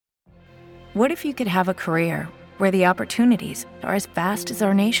What if you could have a career where the opportunities are as vast as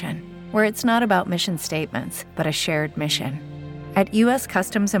our nation, where it's not about mission statements, but a shared mission? At U.S.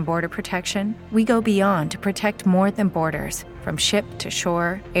 Customs and Border Protection, we go beyond to protect more than borders. From ship to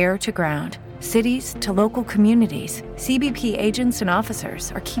shore, air to ground, cities to local communities, CBP agents and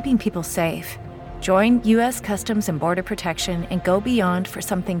officers are keeping people safe. Join U.S. Customs and Border Protection and go beyond for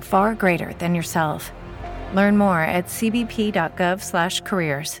something far greater than yourself. Learn more at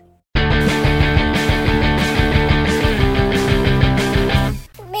cbp.gov/careers.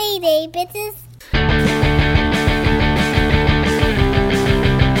 Mayday, bitches.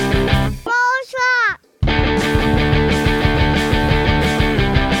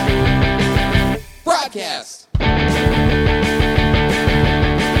 Broadcast.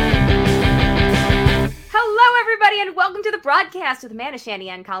 Hello, everybody, and welcome to the broadcast with Amanda, Shandy,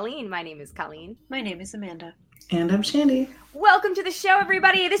 and Colleen. My name is Colleen. My name is Amanda. And I'm Shandy. Welcome to the show,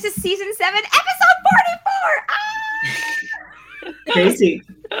 everybody. This is season 7, episode 44. Crazy.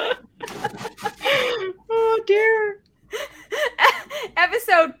 Oh, dear.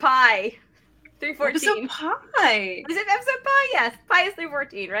 Episode Pi 314. Episode Pi. Is it episode Pi? Yes. Pi is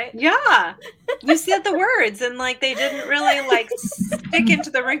 314, right? Yeah. You said the words, and they didn't really stick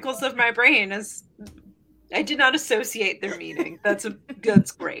into the wrinkles of my brain as I did not associate their meaning. That's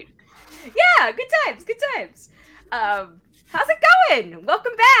great. Yeah, good times. How's it going?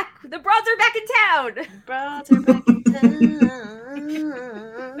 Welcome back. The broads are back in town.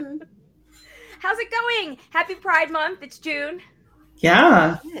 How's it going? Happy Pride Month. It's June.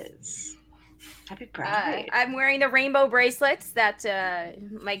 Yeah. It is. Happy Pride. I'm wearing the rainbow bracelets that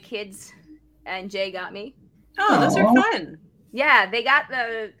my kids and Jay got me. Oh, those are fun. Yeah, they got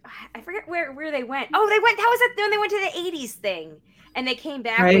I forget where they went. Oh, they went, how was it when they went to the 80s thing? And they came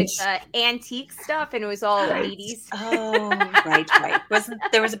back with antique stuff, and it was all 80s. Oh, right.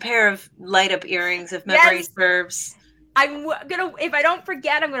 There was a pair of light up earrings, if memory serves. I'm gonna, if I don't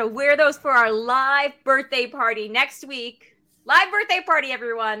forget, I'm gonna wear those for our live birthday party next week. Live birthday party,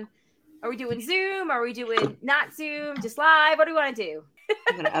 everyone. Are we doing Zoom? Are we doing not Zoom? Just live? What do we want to do?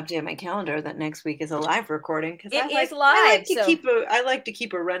 I'm going to update my calendar that next week is a live recording because it is live. I like to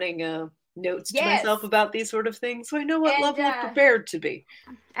keep a running notes to myself about these sort of things, so I know what level I'm prepared to be.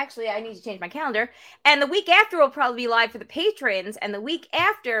 Actually, I need to change my calendar. And the week after will probably be live for the patrons, and the week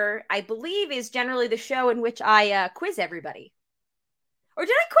after, I believe, is generally the show in which I quiz everybody. Or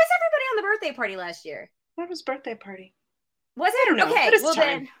did I quiz everybody on the birthday party last year? That was birthday party. Was it? I don't know. Okay, well time?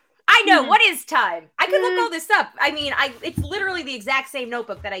 Then. I know. What is time? I could look all this up. I mean, it's literally the exact same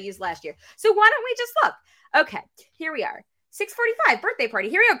notebook that I used last year. So why don't we just look? Okay, here we are. 6:45, birthday party.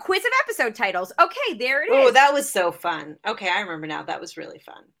 Here we go. Quiz of episode titles. Okay, there it is. Oh, that was so fun. Okay, I remember now. That was really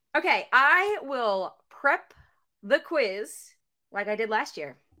fun. Okay, I will prep the quiz like I did last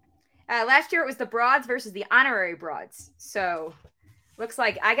year. Last year it was the broads versus the honorary broads. So looks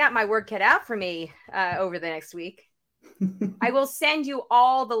like I got my work cut out for me over the next week. I will send you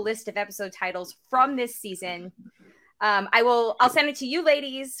all the list of episode titles from this season. I'll send it to you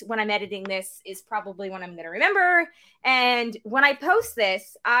ladies when I'm editing this is probably when I'm going to remember. And when I post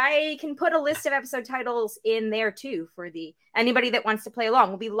this, I can put a list of episode titles in there too for anybody that wants to play along.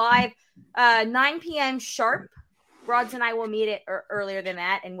 We'll be live 9 p.m. sharp. Broads and I will meet it earlier than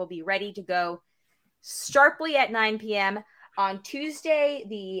that, and we'll be ready to go sharply at 9 p.m. on Tuesday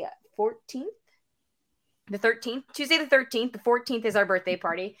the 14th. The 13th, Tuesday the 13th. The 14th is our birthday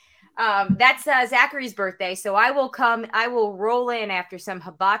party. That's Zachary's birthday. So I will roll in after some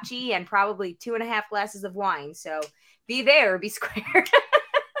hibachi and probably 2.5 glasses of wine. So be there, be square.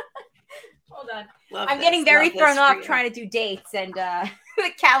 Hold on. I'm getting very thrown off trying to do dates and the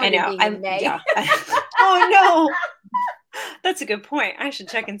calendar being in May. Yeah. Oh, no. That's a good point. I should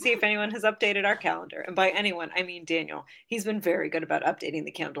check and see if anyone has updated our calendar. And by anyone, I mean Daniel. He's been very good about updating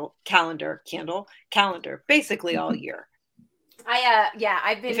the calendar basically all year.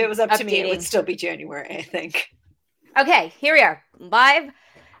 I've been. If it was up to me, it would still be January, I think. Okay, here we are. Live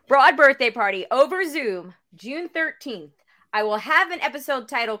broad birthday party over Zoom, June 13th. I will have an episode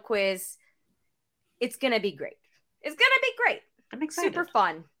title quiz. It's going to be great. I'm excited. Super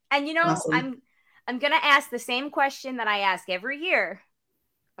fun. And awesome. I'm going to ask the same question that I ask every year.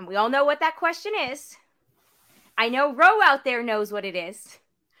 And we all know what that question is. I know Ro out there knows what it is.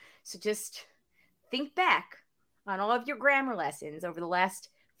 So just think back on all of your grammar lessons over the last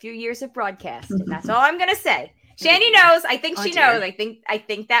few years of broadcast. And that's all I'm going to say. Shandy knows. I think she knows. I think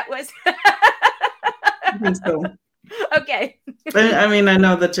that was. I think so. Okay. I mean, I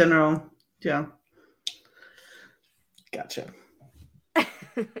know the general. Yeah. Gotcha.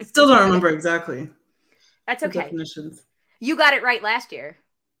 Still don't remember exactly. That's okay. Definitions. You got it right last year.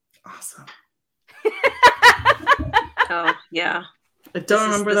 Awesome. Oh, yeah. I don't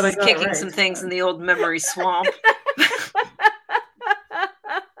remember that I got kicking it right. some things in the old memory swamp.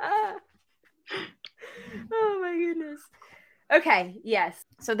 Oh my goodness. Okay, yes.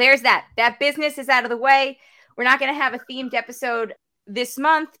 So there's that. That business is out of the way. We're not going to have a themed episode this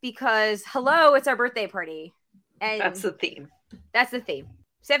month because, hello, it's our birthday party. And That's the theme. That's the theme.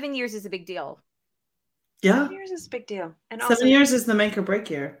 7 years is a big deal. Yeah. 7 years is a big deal. And 7 years is the make or break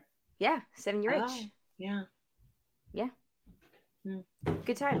year. Yeah, 7 year Oh, itch. yeah. Yeah. Mm.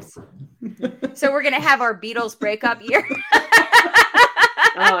 Good times. So we're going to have our Beatles breakup year.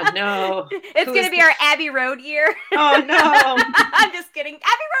 Oh, no. It's going to be our Abbey Road year. Oh, no. I'm just kidding.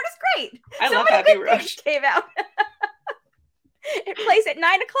 Abbey Road is great. I So love many Abbey good Road. things came out. It plays at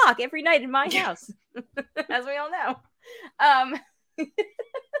 9:00 every night in my house, as we all know.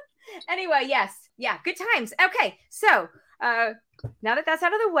 Anyway, yes. Yeah, good times. Okay, so now that that's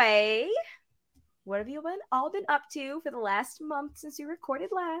out of the way, what have you all been up to for the last month since we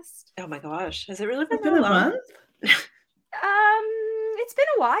recorded last? Oh, my gosh. Has it really been It's been that a long? month? It's been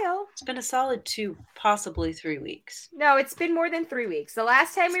a while. It's been a solid 2, possibly 3 weeks. No, it's been more than 3 weeks. The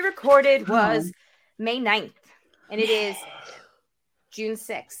last time we recorded was May 9th, and it is June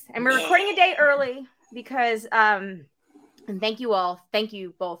 6th. And we're recording a day early because and thank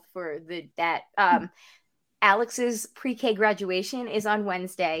you both for that. Alex's pre-K graduation is on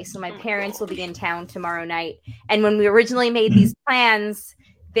Wednesday, so my parents will be in town tomorrow night. And when we originally made these plans,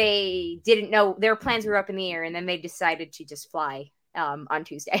 they didn't know, their plans were up in the air, and then they decided to just fly on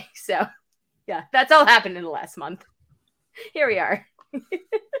Tuesday. So yeah, that's all happened in the last month. Here we are.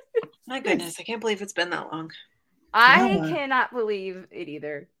 My goodness, I can't believe it's been that long. I Yeah. cannot believe it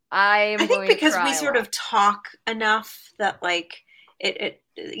either. I I think because we sort of talk enough that like it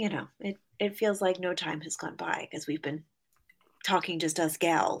feels like no time has gone by because we've been talking just us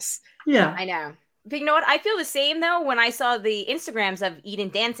gals. Yeah. I know. But you know what? I feel the same though when I saw the Instagrams of Eden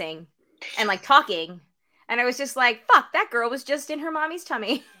dancing and like talking. And I was just like, fuck, that girl was just in her mommy's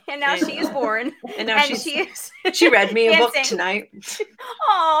tummy. And now she is born. And now And she is she read me a book dancing. tonight.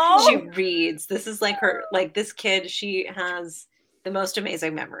 Aww. She reads. This is like her, like this kid, she has the most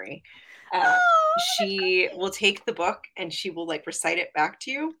amazing memory. She will take the book and she will like recite it back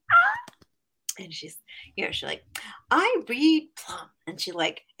to you. And she's like, I read plum. And she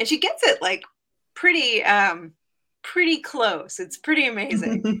gets it like pretty close. It's pretty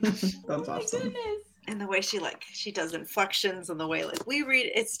amazing. That's awesome. And the way she does inflections and the way like we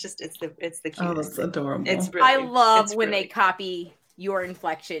read, it's the cutest. Oh, that's adorable. It's really, I love it's when really they copy your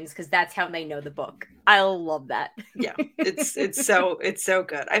inflections because that's how they know the book. I love that. Yeah, it's so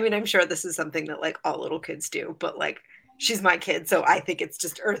good. I mean, I'm sure this is something that like all little kids do, but like she's my kid, so I think it's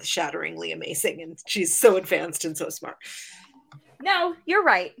just earth-shatteringly amazing, and she's so advanced and so smart. No, you're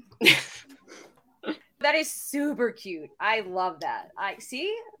right. That is super cute. I love that. I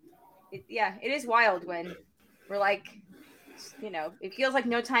see. It is wild when we're like, it feels like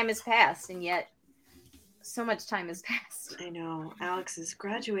no time has passed, and yet so much time has passed. I know. Alex is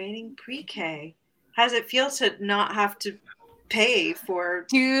graduating pre-K. How does it feel to not have to pay for?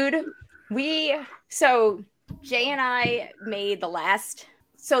 Dude, so Jay and I made the last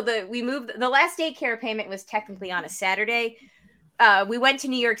daycare payment was technically on a Saturday. We went to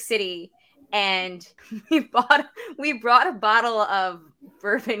New York City and we brought a bottle of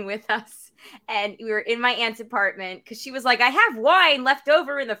bourbon with us, and we were in my aunt's apartment because she was like, I have wine left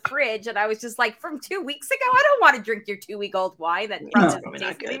over in the fridge, and I was just like, from 2 weeks ago, I don't want to drink your 2-week-old wine that probably probably doesn't not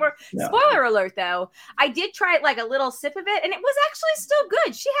taste good. anymore. No. Spoiler alert though, I did try like a little sip of it and it was actually still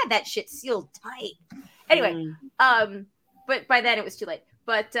good. She had that shit sealed tight. Anyway, but by then it was too late.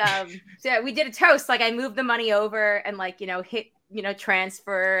 But so yeah, we did a toast. Like I moved the money over and like, hit,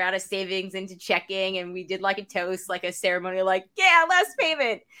 transfer out of savings into checking. And we did like a toast, like a ceremony, like, yeah, last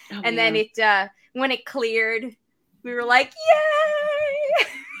payment. And then when it cleared, we were like,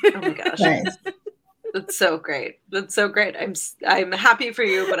 yay. Oh my gosh. Nice. That's so great. That's so great. I'm happy for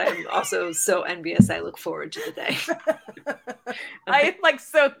you, but I'm also so envious. I look forward to the day. I am like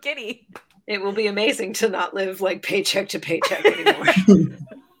so giddy. It will be amazing to not live like paycheck to paycheck anymore.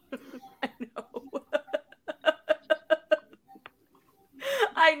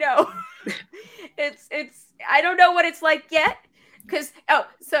 I know. It's I don't know what it's like yet. Because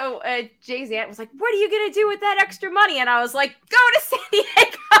Jay's aunt was like, what are you gonna do with that extra money? And I was like, go to San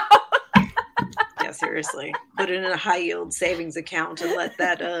Diego. Yeah, seriously. Put it in a high yield savings account and let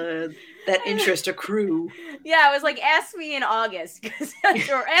that interest accrue. Yeah, I was like, ask me in August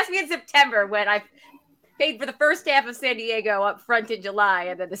or ask me in September when I paid for the first half of San Diego up front in July,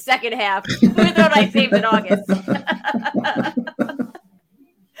 and then the second half with what I saved in August.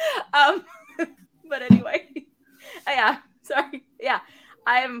 But anyway, yeah. Sorry. Yeah,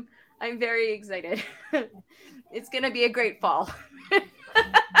 I'm very excited. It's gonna be a great fall.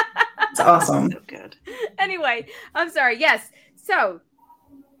 It's awesome. So good. Anyway, I'm sorry. Yes. So,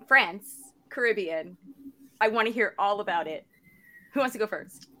 France, Caribbean. I want to hear all about it. Who wants to go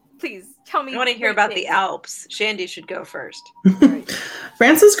first? Please tell me. I want to hear great about the things. Alps. Shandy should go first.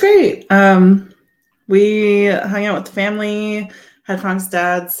 France was great. We hung out with the family, had Frank's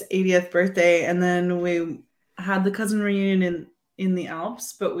dad's 80th birthday, and then we had the cousin reunion in the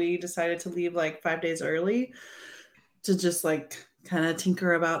Alps, but we decided to leave like 5 days early to just like kind of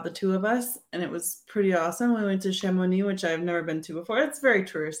tinker about the two of us, and it was pretty awesome. We went to Chamonix, which I've never been to before. It's very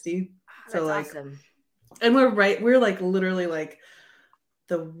touristy. That's like awesome. and we're like literally like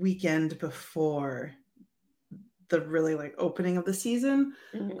the weekend before the really like opening of the season.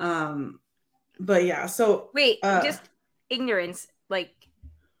 Mhm. But yeah, so Wait, just ignorance. Like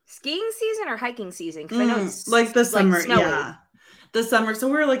skiing season or hiking season? Because I know it's like the summer, snowy. yeah, the summer. So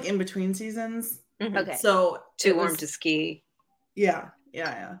we're like in between seasons. Mhm. Okay. So Too it warm was- to ski. Yeah.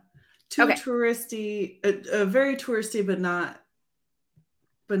 Too Okay. touristy, very touristy, but not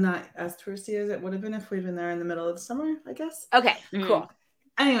as touristy as it would have been if we'd been there in the middle of the summer, I guess. Okay. Mhm. Cool.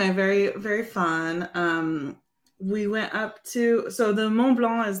 Anyway, very, very fun. We went up to, so the Mont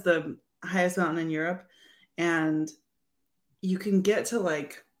Blanc is the highest mountain in Europe, and you can get to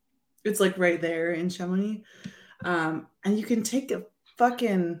like, it's like right there in Chamonix. And you can take a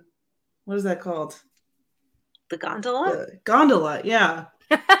fucking, what is that called? The gondola? The gondola, yeah.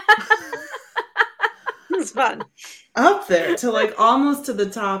 It's fun. Up there to like almost to the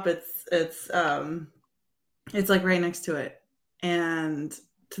top. It's like right next to it, and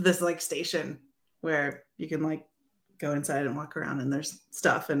to this like station where you can like go inside and walk around, and there's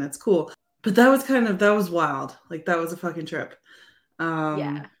stuff, and it's cool. But that was wild. Like that was a fucking trip.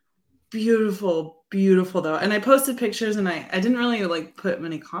 Yeah. Beautiful though. And I posted pictures, and I didn't really like put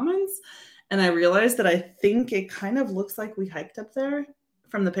many comments, and I realized that I think it kind of looks like we hiked up there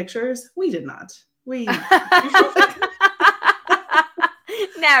from the pictures. We did not.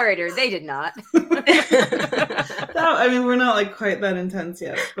 Narrator, they did not. No, I mean, we're not like quite that intense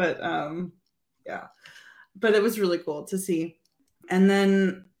yet, but yeah. But it was really cool to see. And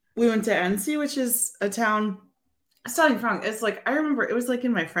then we went to Annecy, which is a town. I was telling Frank, it's like, I remember it was like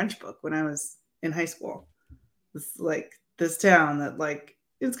in my French book when I was in high school. It's like this town that like,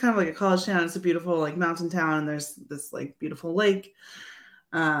 it's kind of like a college town. It's a beautiful like mountain town, and there's this like beautiful lake.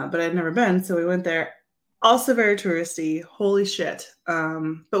 But I'd never been, so we went there. Also very touristy. Holy shit.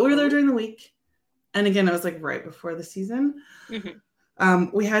 But we were there during the week. And again, it was like right before the season.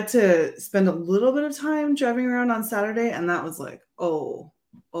 Mhm. We had to spend a little bit of time driving around on Saturday, and that was like, oh,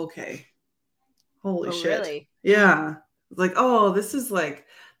 okay. Holy shit. Really? Yeah. Like, oh, this feels like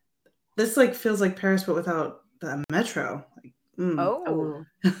Paris, but without the metro. Like, Oh.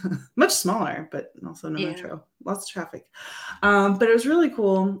 much smaller, but also no Yeah. metro. Lots of traffic. But it was really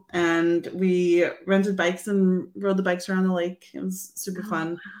cool. And we rented bikes and rode the bikes around the lake. It was super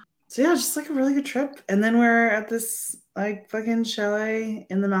fun. So yeah, just like a really good trip. And then we're at this like fucking chalet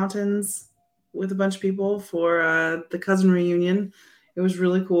in the mountains with a bunch of people for the cousin reunion. It was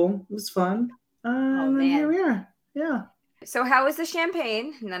really cool. It was fun. And then here man. we are. Yeah. So how was the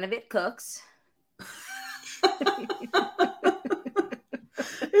champagne? None of it cooks.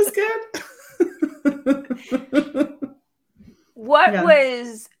 It's good. What Yeah.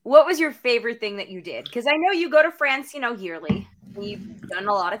 was your favorite thing that you did? Because I know you go to France, yearly. And you've done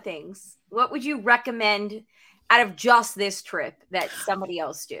a lot of things. What would you recommend out of just this trip that somebody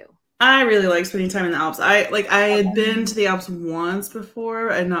else do? I really like spending time in the Alps. I had been to the Alps once before,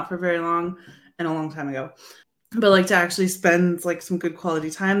 and not for very long, and a long time ago. But like to actually spend like some good quality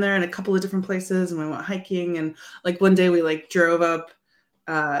time there in a couple of different places, and we went hiking, and like one day we like drove up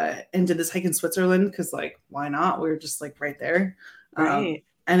and did this hike in Switzerland because like why not? We were just like right there. Right.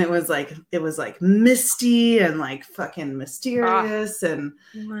 And it was like misty and like fucking mysterious and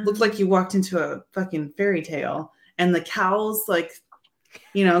looked like you walked into a fucking fairy tale. And the cows, like,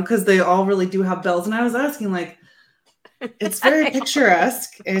 because they all really do have bells. And I was asking, like, it's very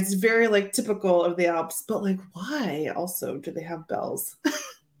picturesque. And it's very like typical of the Alps, but like, why also do they have bells?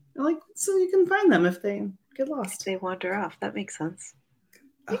 Like, so you can find them if they get lost. They wander off. That makes sense.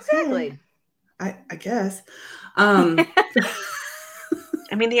 Exactly. I guess.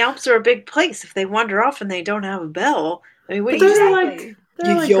 I mean, the Alps are a big place. If they wander off and they don't have a bell, I mean, what But do you they're say? like,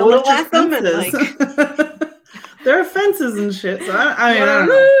 You like yodel electric at them and, fences. There are fences and shit. So I don't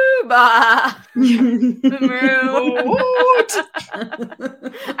know.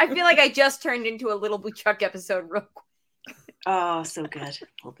 I feel like I just turned into a Little Blue Truck episode real quick. Oh, so good.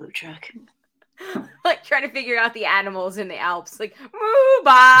 Little blue truck. Like trying to figure out the animals in the Alps. Like, moo,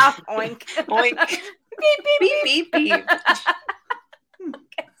 bah, oink. Oink. Beep, beep, Beep, beep, beep.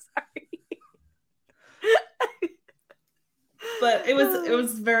 Okay, sorry. But it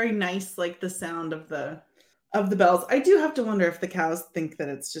was very nice, like the sound of the bells. I do have to wonder if the cows think that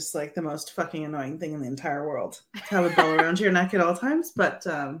it's just like the most fucking annoying thing in the entire world to have a bell around your neck at all times. But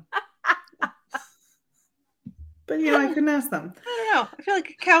you know, I couldn't ask them. I don't know. I feel like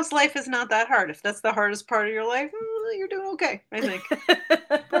a cow's life is not that hard. If that's the hardest part of your life, you're doing okay, I think.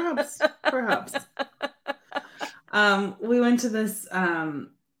 Perhaps. We went to this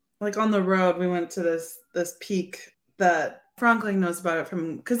like on the road, we went to this peak that Franklin knows about it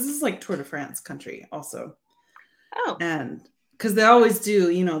from, because this is like Tour de France country also. Oh. And because they always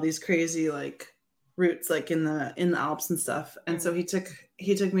do, you know, these crazy like routes like in the Alps and stuff. And so he took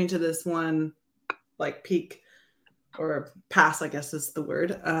me to this one like peak or pass, I guess is the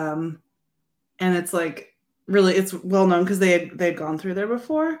word. And it's like really, it's well known because they'd gone through there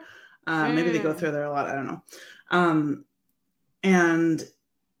before. Maybe they go through there a lot. I don't know. And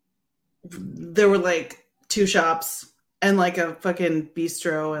there were like 2 shops and like a fucking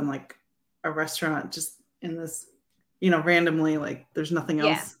bistro and like a restaurant just in this, you know, randomly, like there's nothing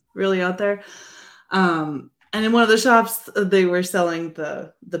else really out there. And in one of the shops, they were selling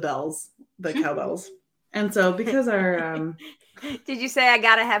the bells, the cowbells. And so because our Did you say I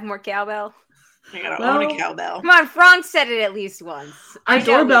gotta have more cowbell? I gotta own a cowbell. Come on, Frank said it at least once. Our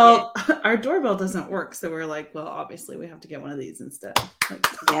doorbell doesn't work, so we're like, well, obviously we have to get one of these instead. Like,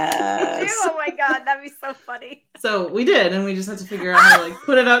 yes. Oh my god, that'd be so funny. So we did, and we just had to figure out how to like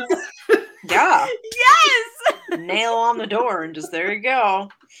put it up. Yeah. Yes. Nail on the door, and just there you go.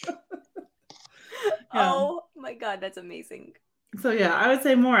 Yeah. Oh my god, that's amazing. So yeah, I would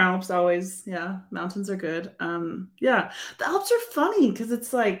say more Alps always. Yeah, mountains are good. Yeah, the Alps are funny because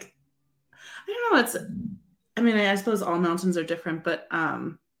it's like, I don't know. I mean, I suppose all mountains are different, but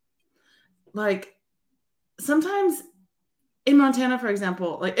like sometimes in Montana, for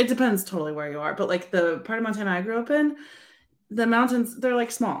example, like it depends totally where you are, but like the part of Montana I grew up in, the mountains, they're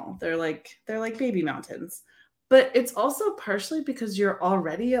like small. They're like baby mountains, but it's also partially because you're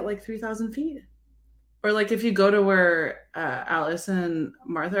already at like 3,000 feet. Or like if you go to where Alice and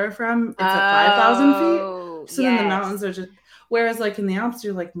Martha are from, it's at 5,000 feet. So then the mountains are just, whereas like in the Alps,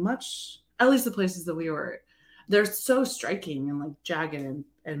 you're like much, at least the places that we were, they're so striking and like jagged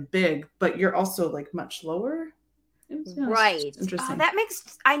and big, but you're also like much lower. Right. Interesting. Oh, that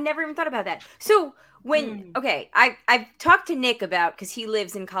makes, I never even thought about that. So when, okay, I've talked to Nick about, because he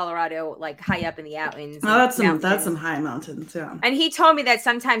lives in Colorado, like high up in the outlands. Oh, that's some high mountains, yeah. And he told me that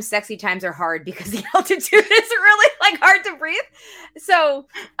sometimes sexy times are hard because the altitude is really like hard to breathe. So,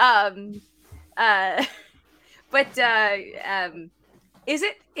 is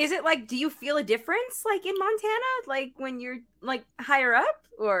it like, do you feel a difference like in Montana, like when you're like higher up,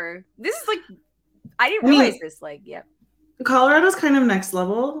 or this is like, I didn't realize this, like, yep. Colorado's kind of next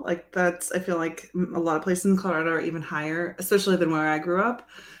level. Like that's, I feel like a lot of places in Colorado are even higher, especially than where I grew up.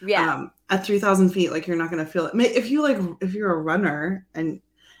 Yeah. At 3,000 feet, like you're not going to feel it. If you're a runner and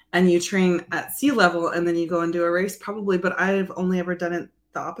you train at sea level and then you go and do a race, probably, but I've only ever done it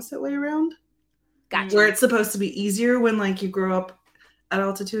the opposite way around. Gotcha. Where it's supposed to be easier when like you grow up at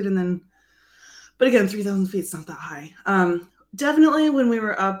altitude and then, but again, 3,000 feet is not that high. Definitely when we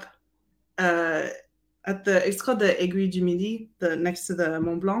were up, it's called the Aiguille du Midi, next to the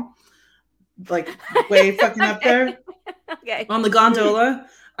Mont Blanc, like way fucking up there. Okay. On the gondola.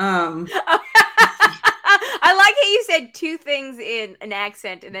 I like how you said 2 things in an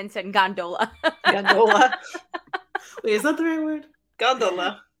accent and then said gondola. Gondola. Wait, is that the right word?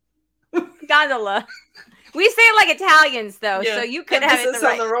 Gondola. Gondola. We say it like Italians though, so you could have it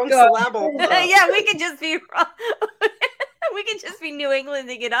on the wrong syllable. Yeah, we could just be wrong. We could just be New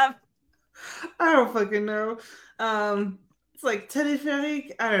Englanding it up. I don't fucking know. It's like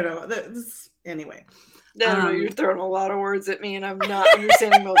téléphérique. I don't know. Anyway. No, you're throwing a lot of words at me, and I'm not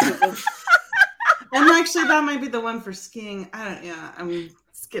understanding most of them. And actually, that might be the one for skiing. I'm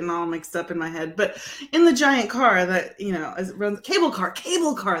getting all mixed up in my head. But in the giant car that runs cable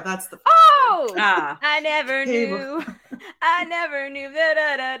car. That's the. Oh, Ah. I never knew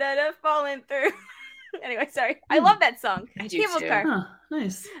that falling through. Anyway, sorry. I love that song. I do Cable too. car. Huh,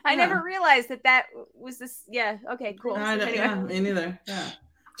 nice. I never realized that was this. Yeah. Okay. Cool. Anyway. Yeah, me neither. Yeah.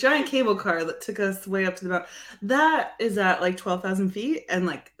 Giant cable car that took us way up to the mountain. That is at like 12,000 feet, and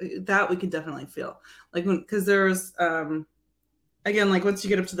like that we could definitely feel. Like because there was again, like once you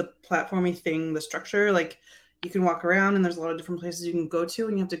get up to the platformy thing, the structure, like you can walk around and there's a lot of different places you can go to,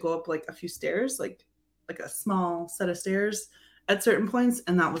 and you have to go up like a few stairs, like like a small set of stairs at certain points,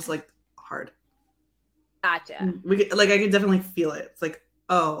 and that was like hard. Gotcha. I could definitely feel it. It's like,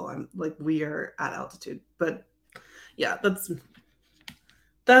 oh, I'm like, we are at altitude. But yeah,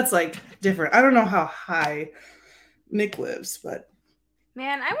 that's like different. I don't know how high Nick lives, but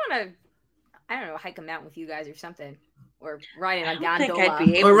Man, I want to, I don't know, hike a mountain with you guys or something, or ride in a I don't think gondola. I'd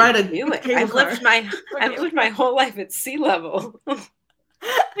be able Or ride to a do it. cable I've lived my whole life at sea level.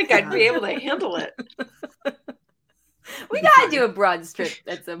 I think I'd be able to handle it. We gotta do a broad strip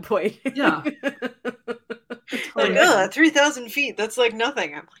at some point. Yeah. Like, oh, 3,000 feet. That's like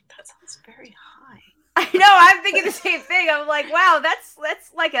nothing. I'm like, that sounds very high. I know. I'm thinking the same thing. I'm like, wow, that's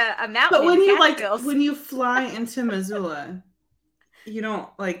like a mountain. But when in you Catskills. when you fly into Missoula, you don't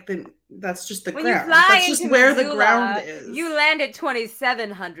like that's just the When you ground. fly That's just into where the Missoula, ground is. You land at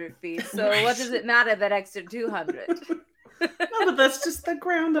 2,700 feet. So what does it matter that extra 200? No, but that's just the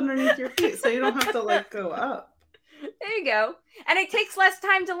ground underneath your feet, so you don't have to like go up. There you go. And it takes less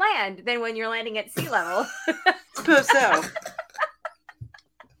time to land than when you're landing at sea level. Suppose so.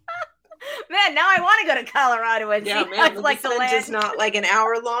 Man, now I want to go to Colorado and Yeah, see man, how the it's like to descent land. is not like an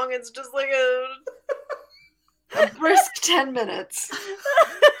hour long. It's just like a brisk 10 minutes.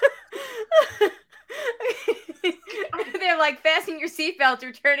 They're like, fasten your seatbelt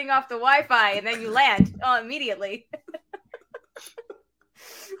or turning off the Wi-Fi, and then you land immediately.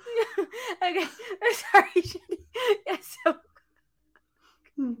 Okay, sorry. Yeah, so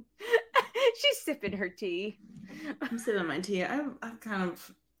she's sipping her tea. I'm sipping my tea.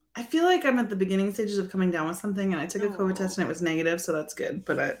 I feel like I'm at the beginning stages of coming down with something, and I took a COVID test and it was negative, so that's good.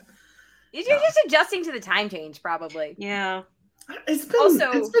 But You're just adjusting to the time change, probably. Yeah. it's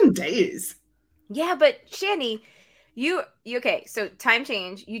been days. Yeah, but Shanny, you okay? So time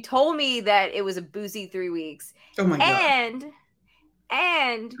change. You told me that it was a boozy 3 weeks, Oh my god.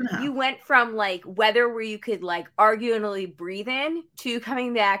 and Yeah. you went from like weather where you could like arguably breathe in to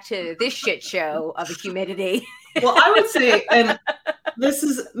coming back to this shit show of a humidity. Well, I would say, and this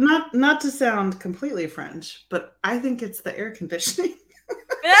is not to sound completely French, but I think it's the air conditioning.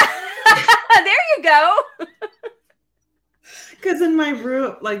 There you go. Because in my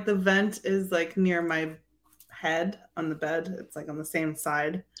room, like the vent is like near my head on the bed. It's like on the same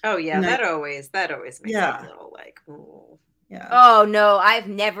side. Oh yeah, And that always makes Yeah. it a little like, ooh. Yeah. Oh no, I've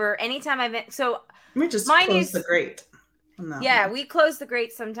never. Anytime I've been so. Let me just mine close is- the grate. on that Yeah, one. we close the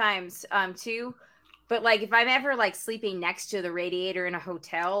grate sometimes too. But like if I'm ever like sleeping next to the radiator in a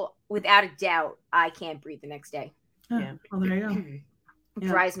hotel, without a doubt, I can't breathe the next day. Yeah. Well, there you go. It Yeah.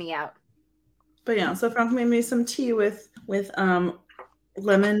 dries me out. But yeah, so Frank made me some tea with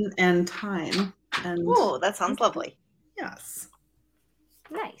lemon and thyme. And Oh, that sounds lovely. yes.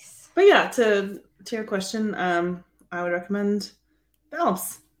 Nice. But yeah, to your question, I would recommend the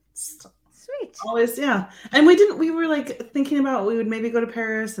Alps. It's Sweet. always, yeah. And we were like thinking about we would maybe go to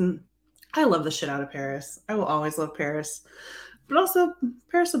Paris, and I love the shit out of Paris. I will always love Paris. But also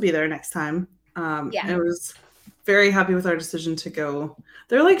Paris will be there next time. Yeah. I was very happy with our decision to go.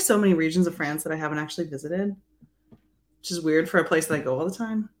 There are like so many regions of France that I haven't actually visited, which is weird for a place that I go all the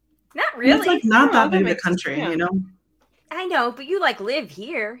time. Not And really. It's like not No, that that big of a makes- country, yeah. you know? I know, but you like live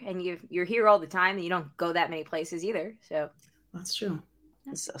here and you're here all the time and you don't go that many places either. So That's true.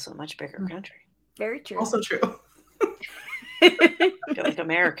 It's so much bigger Hmm. country. very true. Also true. I feel like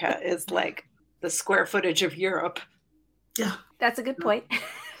America is like the square footage of Europe. Yeah. That's a good point.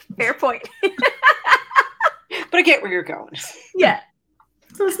 Fair point. But I get where you're going. Yeah.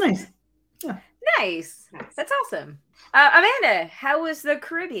 So it's nice. Nice. Nice. That's awesome. Amanda, how was the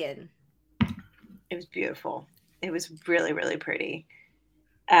Caribbean? It was beautiful. It was really, really pretty.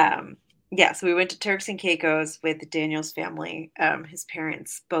 Yeah, so we went to Turks and Caicos with Daniel's family. His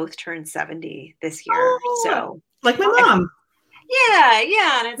parents both turned 70 this year. Oh. So Like my mom. yeah.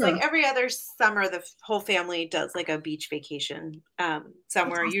 And it's Yeah. like every other summer the whole family does like a beach vacation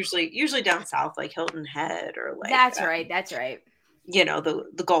somewhere, That's usually down south, like Hilton Head or like That's right. That's right. you know,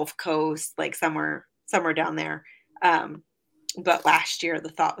 the Gulf Coast, like somewhere down there. But last year the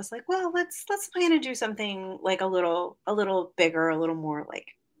thought was like, well, let's plan to do something like a little bigger, a little more like,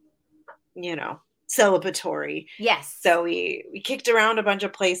 you know, celebratory. Yes. So we kicked around a bunch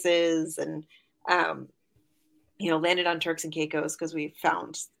of places and you know, landed on Turks and Caicos because we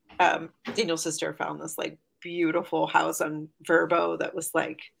found Daniel's sister found this like beautiful house on Verbo that was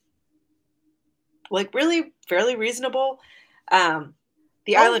like really fairly reasonable.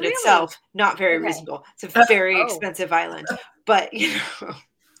 The Oh, island really? itself, not very Okay. reasonable. It's a very Oh. expensive island. But, you know,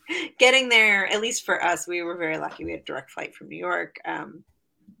 getting there, at least for us, we were very lucky. We had a direct flight from New York.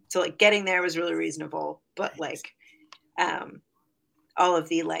 So, like, getting there was really reasonable. But, like, all of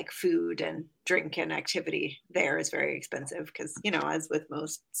the like food and drink and activity there is very expensive because, you know, as with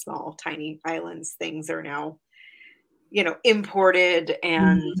most small, tiny islands, things are now, you know, imported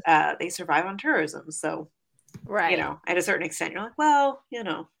and they survive on tourism. So, Right. you know, at a certain extent, you're like, well, you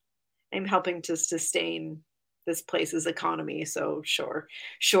know, I'm helping to sustain this place's economy. So sure.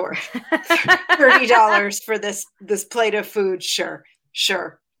 $30 for this plate of food. Sure.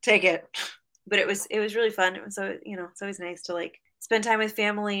 Take it. But it was really fun. It was so, you know, it's always nice to like spend time with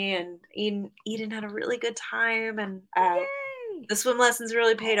family, and Eden had a really good time, and the swim lessons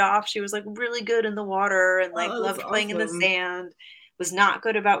really paid off. She was like really good in the water and like loved playing in the sand. Was not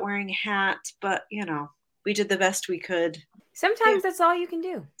good about wearing a hat, but you know, we did the best we could. Sometimes that's all you can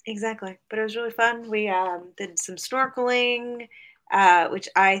do. Exactly. But it was really fun. We did some snorkeling, which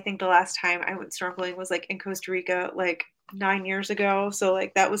I think the last time I went snorkeling was like in Costa Rica like 9 years ago. So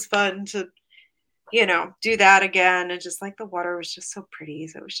like that was fun to, you know, do that again. And just like the water was just so pretty.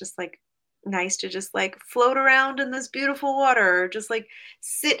 So it was just like nice to just like float around in this beautiful water, just like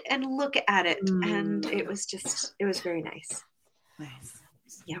sit and look at it. And it was very nice.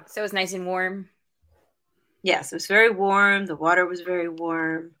 Yeah. So it was nice and warm. Yes, it was very warm. The water was very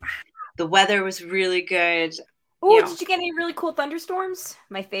warm. The weather was really good. Oh, did you get any really cool thunderstorms?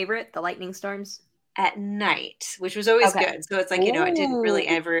 My favorite, the lightning storms. At night, which was always good. So it's like, you know, it didn't really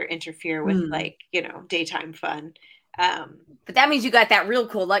ever interfere with like, you know, daytime fun. But that means you got that real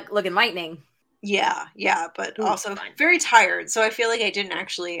cool looking lightning. Yeah, but also very tired. So I feel like I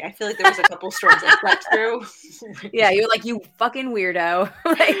feel like there was a couple storms I slept through. Yeah, you're like, you fucking weirdo.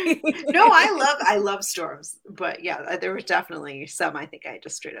 No, I love storms. But yeah, there was definitely some I think I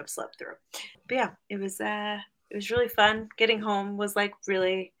just straight up slept through. But yeah, it was really fun. Getting home was like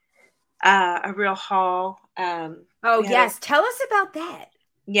really a real haul. Yes. Tell us about that.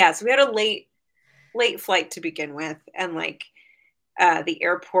 Yeah, so we had a late flight to begin with, and like the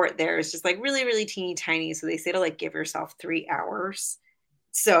airport there is just like really, really teeny tiny. So they say to like give yourself 3 hours.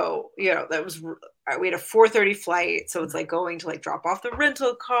 So, you know, that was, we had a 4:30 flight. So it's like going to like drop off the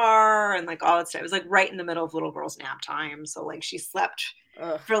rental car and like all that stuff. It was like right in the middle of little girl's nap time. So like she slept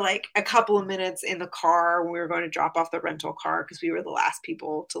for like a couple of minutes in the car when we were going to drop off the rental car because we were the last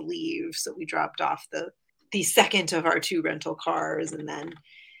people to leave. So we dropped off the second of our 2 rental cars. And then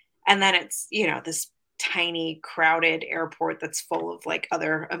it's, you know, this tiny crowded airport that's full of like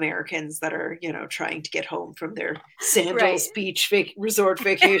other Americans that are, you know, trying to get home from their Sandals Beach resort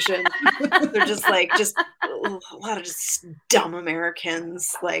vacation. They're just a lot of just dumb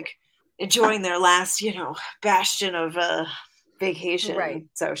Americans like enjoying their last, you know, bastion of vacation. Right.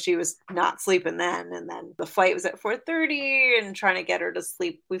 So she was not sleeping then, and then the flight was at 4:30 and trying to get her to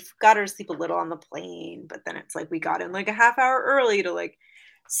sleep. We've got her to sleep a little on the plane, but then it's like we got in like a half hour early to like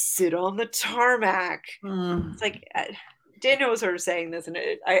sit on the tarmac. It's like Daniel was sort of saying this, and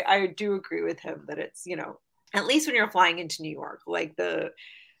I do agree with him that it's, you know, at least when you're flying into New York, like the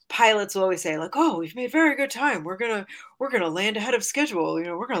pilots will always say like, oh, we've made very good time, we're gonna land ahead of schedule, you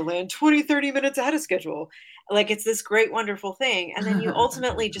know, we're gonna land 20-30 minutes ahead of schedule, like it's this great wonderful thing, and then you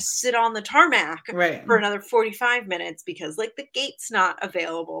ultimately just sit on the tarmac for another 45 minutes because like the gate's not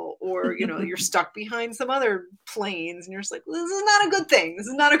available, or you know, you're stuck behind some other planes, and you're just like, this is not a good thing.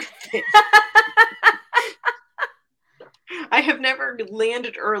 I have never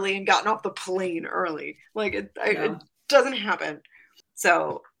landed early and gotten off the plane early. Like it doesn't happen.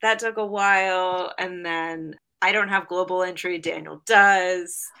 So that took a while, and then I don't have global entry. Daniel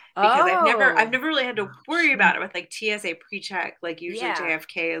does, because I've never really had to worry about it with like TSA pre-check. Like usually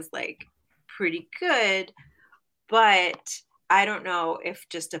JFK is like pretty good, but I don't know if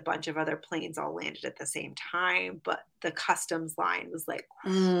just a bunch of other planes all landed at the same time, but the customs line was like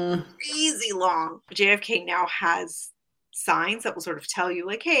crazy long. JFK now has signs that will sort of tell you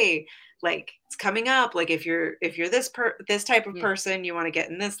like, hey, like it's coming up, like if you're this type of person, you want to get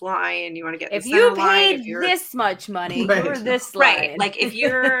in this line, you want to get in if you paid this much money, you're this line. Right, like if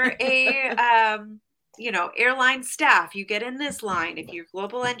you're a you know, airline staff, you get in this line. If you're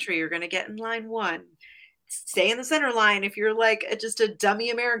global entry, you're going to get in line 1. Stay in the center line if you're like just a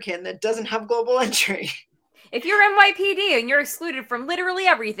dummy American that doesn't have global entry. If you're NYPD and you're excluded from literally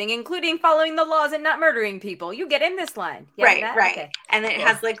everything, including following the laws and not murdering people, you get in this line. Yeah, right. Okay. And then it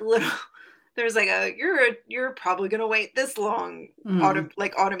has like little, there's like you're probably going to wait this long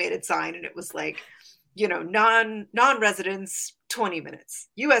automated sign. And it was like, you know, non-residents 20 minutes.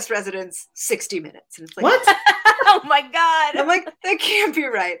 US residents, 60 minutes. And it's like, What? Oh my God. I'm like, that can't be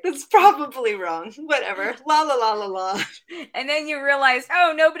right. That's probably wrong. Whatever. La la la la la. And then you realize,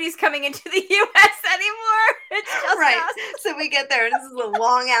 oh, nobody's coming into the US anymore. It's just Right. us. So we get there, and this is a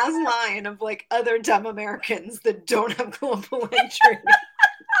long ass line of like other dumb Americans that don't have global entry.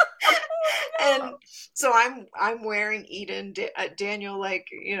 And so I'm wearing Eden, Daniel, like,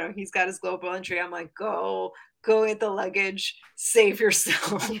 you know, he's got his global entry. I'm like, go get the luggage, save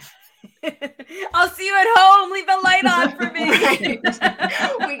yourself. I'll see you at home. Leave the light on for me. Right.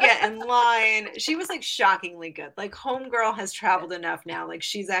 We get in line. She was like shockingly good. Like homegirl has traveled enough now. Like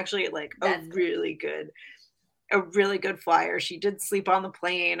she's actually like a really good flyer. She did sleep on the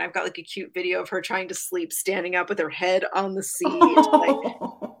plane. I've got like a cute video of her trying to sleep standing up with her head on the seat. Like,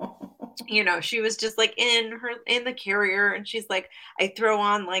 you know, she was just like in the carrier, and she's like, I throw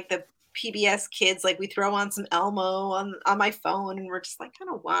on like the PBS Kids, like we throw on some Elmo on my phone, and we're just like kind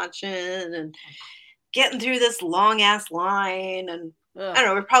of watching and getting through this long ass line. And I don't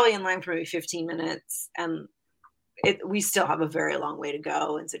know, we're probably in line for maybe 15 minutes, and we still have a very long way to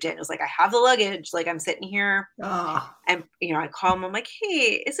go. And so Daniel's like, I have the luggage, like I'm sitting here, and you know, I call him, I'm like,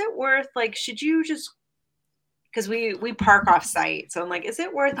 hey, is it worth, like, should you just, because we park off site, so I'm like, is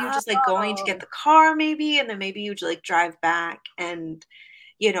it worth you just like going to get the car maybe, and then maybe you just like drive back and,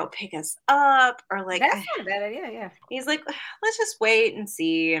 you know, pick us up, or like, that's not a bad idea. Yeah. He's like, let's just wait and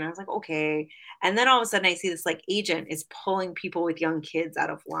see. And I was like, okay. And then all of a sudden I see this like agent is pulling people with young kids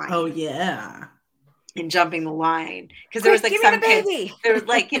out of line. Oh yeah. And jumping the line. Because there was like some kids, there was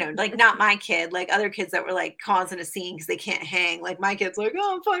like, you know, like not my kid, like other kids that were like causing a scene because they can't hang. Like my kid's like,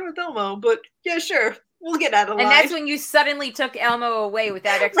 oh, I'm fine with Elmo, but yeah, sure. We'll get out of line. And that's when you suddenly took Elmo away with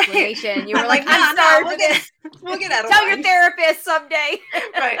that explanation. Right. You were like, I'm no, sorry we'll for this. We'll get out of Tell line. your therapist someday.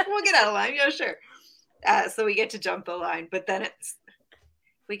 Right. We'll get out of line. Yeah, sure. So we get to jump the line, but then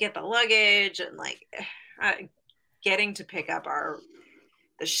we get the luggage and like getting to pick up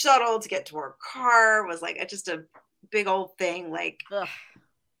the shuttle to get to our car was like just a big old thing. Like, ugh.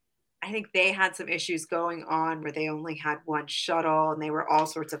 I think they had some issues going on where they only had one shuttle and they were all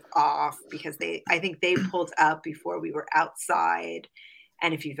sorts of off because I think they pulled up before we were outside.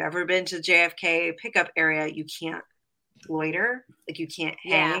 And if you've ever been to JFK pickup area, you can't loiter, like you can't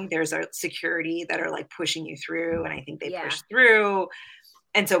hang. There's a security that are like pushing you through, and I think they pushed through.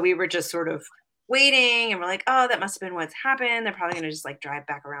 And so we were just sort of waiting, and we're like, oh, that must have been what's happened. They're probably going to just like drive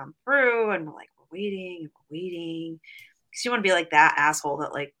back around through. And we're like, we're waiting. Because you want to be like that asshole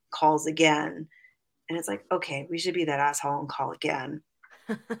that like calls again. And it's like, okay, we should be that asshole and call again.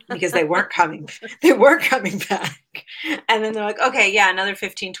 Because they weren't coming back. And then they're like, okay, yeah, another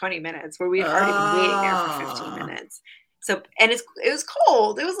 15-20 minutes, where we've already been waiting there for 15 minutes. So, and it was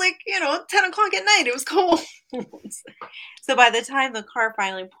cold. It was like, 10 o'clock at night. It was cold. So by the time the car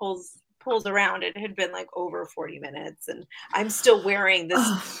finally pulls around, it had been like over 40 minutes, and I'm still wearing this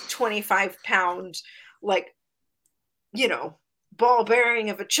 25-pound like, ball bearing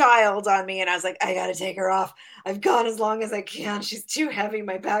of a child on me. And I was like, I gotta take her off. I've gone as long as I can. She's too heavy.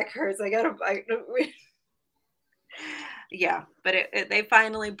 My back hurts. Yeah, but they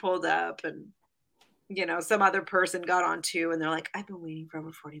finally pulled up, and some other person got on too, and they're like, I've been waiting for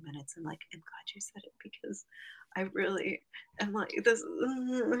over 40 minutes. I'm like, I'm glad you said it, because I really am like this.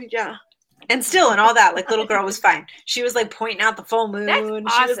 Yeah. And still, and all that, like, little girl was fine. She was like pointing out the full moon. That's awesome.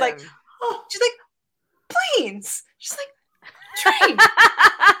 She was like, oh, she's like, planes. She's like, train.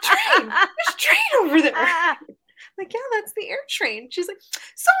 There's a train over there. Like, yeah, that's the air train. She's like,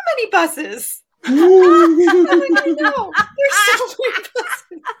 so many buses. I'm like, I know. There's so many buses.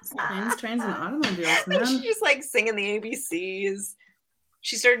 Planes, trains, and automobiles, man. And she's like singing the ABCs.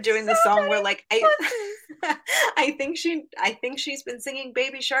 She started doing the song where like I think she's been singing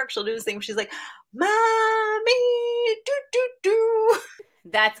Baby Shark. She'll do this thing where she's like, mommy, do do do.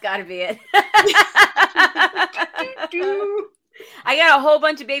 That's gotta be it. I got a whole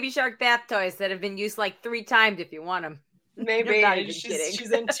bunch of Baby Shark bath toys that have been used like 3 times if you want them. Maybe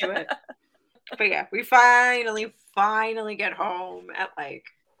she's into it. But yeah, we finally get home at like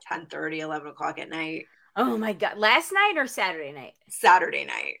 10:30, 11 o'clock at night. Oh my God. Last night or Saturday night? Saturday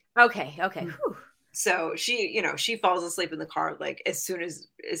night. Okay. Whew. So she falls asleep in the car like as soon as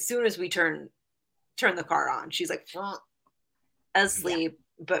we turn the car on. She's like asleep,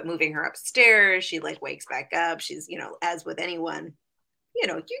 but moving her upstairs, she like wakes back up. She's, as with anyone,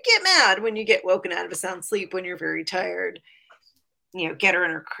 you get mad when you get woken out of a sound sleep when you're very tired. Get her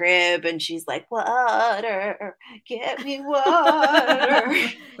in her crib, and she's like, water, get me water.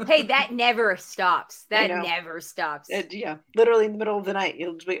 Hey, that never stops. Never stops. Yeah, literally in the middle of the night,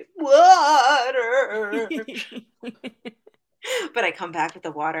 you'll just be, water. But I come back with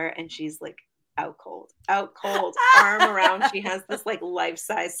the water and she's like out cold, arm around. She has this like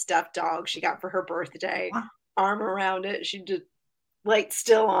life-size stuffed dog she got for her birthday. Arm around it. She did light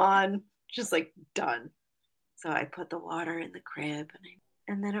still on, just like done. So I put the water in the crib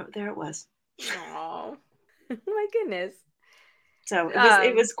and then there it was. Oh my goodness. So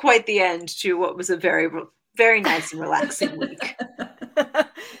it was quite the end to what was a very, very nice and relaxing week.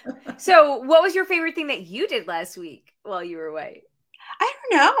 So what was your favorite thing that you did last week while you were away? I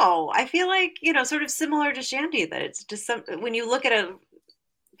don't know. I feel like, sort of similar to Shandy, that it's just when you look at a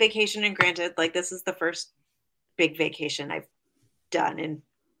vacation, and granted, like this is the first big vacation I've done in,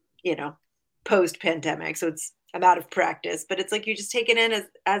 post-pandemic. So I'm out of practice, but it's like you just take it in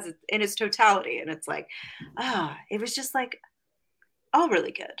as in its totality. And it's like, it was just like all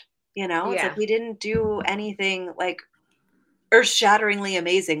really good. It's like we didn't do anything like earth-shatteringly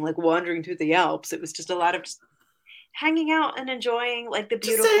amazing, like wandering through the Alps. It was just a lot of just hanging out and enjoying like the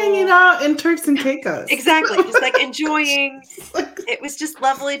beautiful, just hanging out in Turks and Caicos. Exactly, just like enjoying. It was just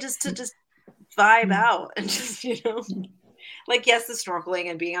lovely just to vibe out and just like, yes, the snorkeling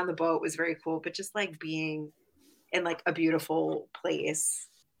and being on the boat was very cool, but just like being in like a beautiful place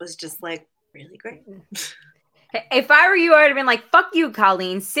was just like really great. If I were you, I would have been like, fuck you,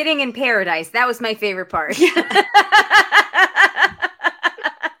 Colleen, sitting in paradise. That was my favorite part. Yeah.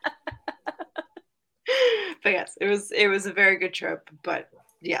 But yes, it was a very good trip. But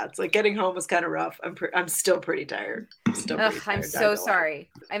yeah, it's like getting home was kind of rough. I'm still pretty tired. I'm so sorry.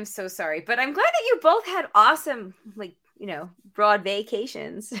 I'm so sorry. But I'm glad that you both had awesome, like, broad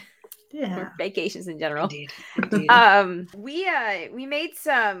vacations. Yeah. Or vacations in general. Indeed. We made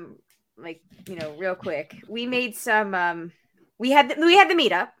some, like, real quick. We made some we had the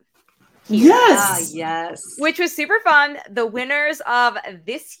meetup. Yes. Yes. Which was super fun. The winners of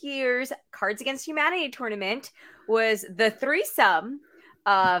this year's Cards Against Humanity tournament was the threesome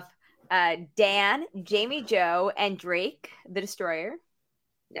of Dan, Jamie Joe, and Drake, the Destroyer.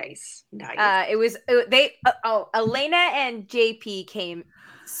 Nice. Elena and JP came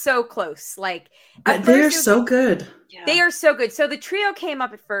so close. Like, they're so good. Yeah. They are so good. So the trio came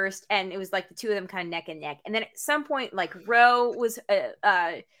up at first, and it was like the two of them kind of neck and neck. And then at some point, like, Ro was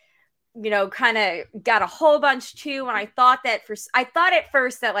kind of got a whole bunch too. And I thought at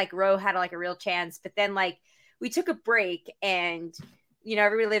first that like Ro had like a real chance, but then like we took a break and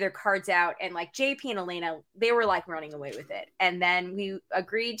everybody laid their cards out, and like JP and Elena, they were like running away with it. And then we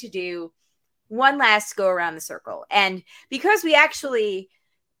agreed to do one last go around the circle. And because we actually,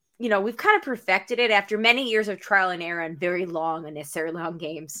 we've kind of perfected it after many years of trial and error and very long, unnecessary long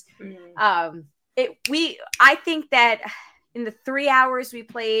games. Mm-hmm. I think that in the 3 hours we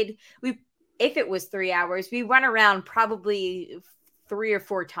played, if it was 3 hours, we went around probably 3 or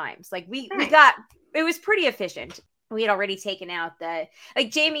 4 times. Like it was pretty efficient. We had already taken out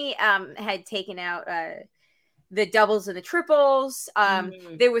Jamie had taken out the doubles and the triples.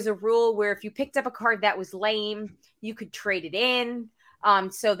 There was a rule where if you picked up a card that was lame, you could trade it in.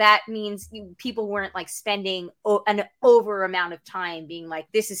 So that means people weren't like spending an over amount of time being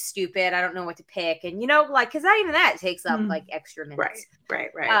like, this is stupid, I don't know what to pick. And, because not even that takes up like extra minutes. Right.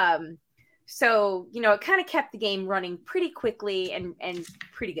 So, it kind of kept the game running pretty quickly and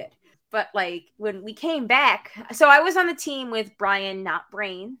pretty good. But like when we came back, so I was on the team with Brian, not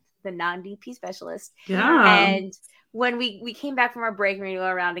Brain, the non-DP specialist. Yeah. And when we came back from our break and we go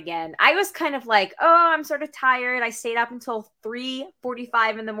around again, I was kind of like, I'm sort of tired. I stayed up until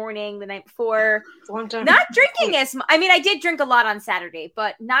 3:45 in the morning the night before. It's a long time. Not drinking as much. I mean, I did drink a lot on Saturday,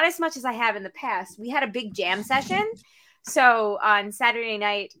 but not as much as I have in the past. We had a big jam session. So on Saturday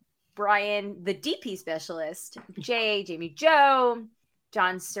night, Brian, the DP specialist, Jay, Jamie Joe,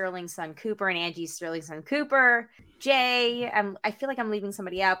 John Sterling's son Cooper, and Angie Sterling's son Cooper, Jay. I feel like I'm leaving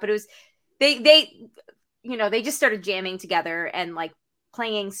somebody out, but it was they just started jamming together and like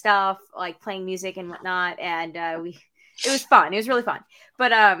playing stuff, like playing music and whatnot. And it was fun. It was really fun.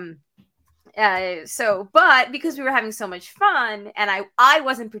 But but because we were having so much fun, and I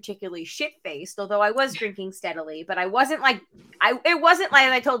wasn't particularly shit-faced, although I was drinking steadily, but it wasn't like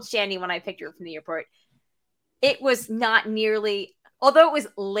I told Shandy when I picked her up from the airport. It was not nearly. Although it was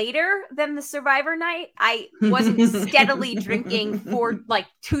later than the Survivor night, I wasn't steadily drinking for like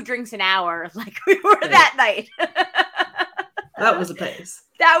 2 drinks an hour like we were that night. That was a pace.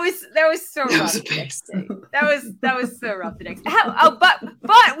 That was so rough. That was so rough the next day.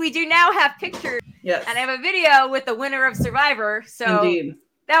 But we do now have pictures. Yes. And I have a video with the winner of Survivor. So Indeed.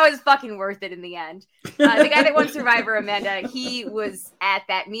 That was fucking worth it in the end. The guy that won Survivor, Amanda, he was at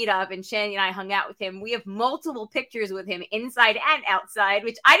that meetup, and Shandy and I hung out with him. We have multiple pictures with him inside and outside,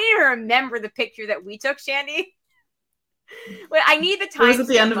 which I didn't even remember the picture that we took, Shandy. Wait, I need the It was at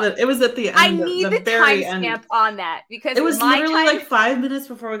the end timestamp. of it. It was at the end. I need the very end. timestamp on that because It was my literally time, like 5 minutes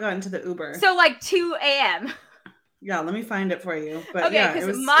before we got into the Uber. so like 2 a.m. Yeah, let me find it for you. But Okay, yeah,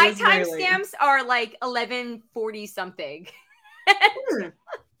 because it my was very late. timestamps are like 11:40 something. Hmm.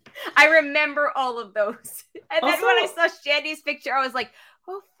 I remember all of those. And then Also- when I saw Shandy's picture, I was like,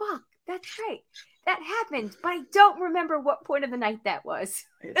 oh fuck, that's right. That happened, but I don't remember what point of the night that was.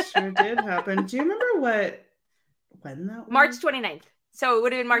 It sure did happen. Do you remember when that was? March 29th. So it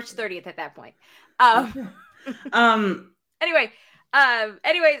would have been March 30th at that point. Anyways,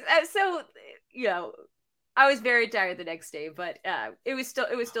 so you know, I was very tired the next day, but it was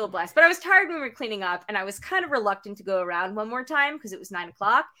still a blast. But I was tired when we were cleaning up, and I was kind of reluctant to go around one more time because it was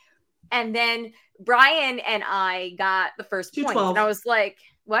 9:00. And then Brian and I got the first point, 2:12. and I was like,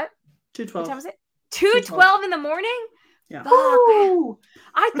 "What? 2:12. What time was it? 2:12 in the morning? Yeah. Fuck.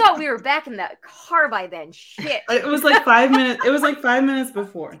 I thought we were back in the car by then. Shit. It was like 5 minutes. It was like 5 minutes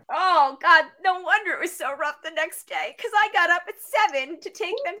before. Oh God, no wonder it was so rough the next day. Because I got up at 7 to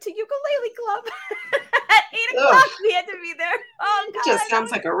take them to ukulele club. At 8:00 we had to be there. Oh It God. just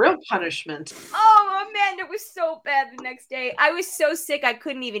sounds like a real punishment. Oh man, it was so bad the next day. I was so sick I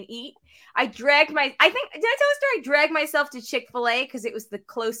couldn't even eat. I did I tell a story? I dragged myself to Chick-fil-A because it was the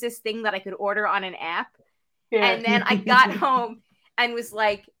closest thing that I could order on an app. Yeah. And then I got home and was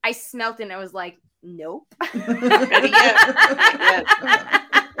like, I smelt it and I was like, nope. Ready yet.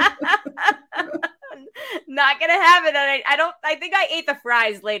 Not gonna have it. And I think I ate the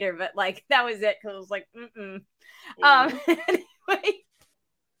fries later, but like that was it because I was like, anyway.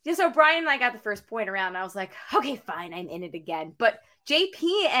 Yeah, so Brian and I got the first point around and I was like, okay, fine, I'm in it again. But JP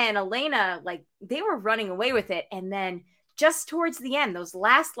and Elena, like they were running away with it. And then just towards the end, those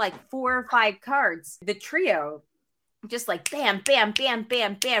last like 4 or 5 cards, the trio just like bam, bam, bam,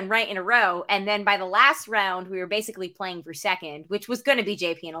 bam, bam, right in a row. And then by the last round, we were basically playing for second, which was going to be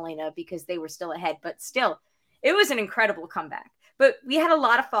JP and Elena because they were still ahead. But still, it was an incredible comeback. But we had a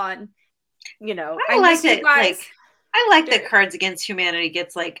lot of fun. You know, I like it. I like that Cards Against Humanity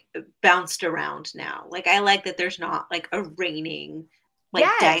gets like bounced around now. Like I like that there's not like a reigning like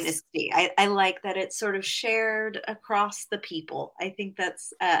dynasty. I like that it's sort of shared across the people. I think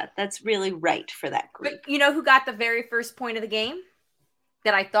that's really right for that group. But you know who got the very first point of the game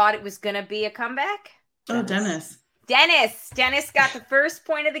that I thought it was going to be a comeback? Oh, Dennis. Dennis got the first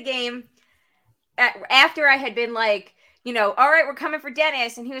point of the game after I had been like, you know, all right, we're coming for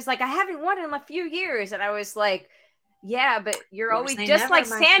Dennis. And he was like, I haven't won in a few years. And I was like, yeah, but you're always just like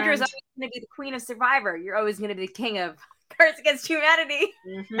Sandra's always going to be the queen of Survivor. You're always going to be the king of Cards Against Humanity.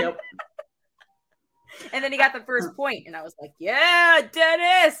 Mm-hmm. Yep. And then he got the first point, and I was like, yeah,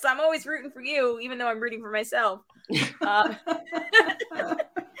 Dennis, I'm always rooting for you, even though I'm rooting for myself. You're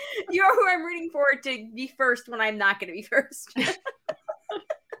who I'm rooting for to be first when I'm not going to be first.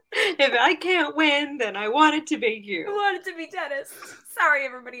 If I can't win, then I want it to be you. I want it to be Dennis. Sorry,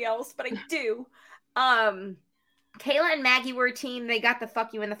 everybody else, but I do. Kayla and Maggie were a team. They got the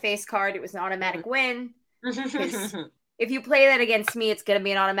fuck you in the face card. It was an automatic win. If you play that against me, it's going to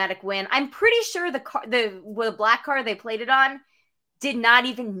be an automatic win. I'm pretty sure the black card they played it on did not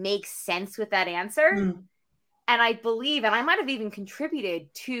even make sense with that answer. Mm. And I believe, and I might have even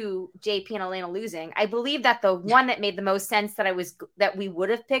contributed to JP and Elena losing. I believe that the one that made the most sense that we would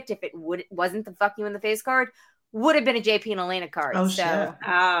have picked if it wasn't the fuck you in the face card would have been a JP and Elena card. Oh, so, shit.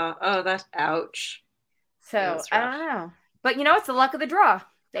 Oh, that's ouch. So I don't know. But you know, it's the luck of the draw.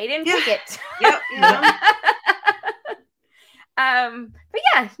 They didn't pick it. Yep. But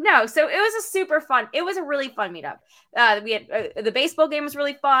yeah, no. So it was a really fun meetup. We had the baseball game was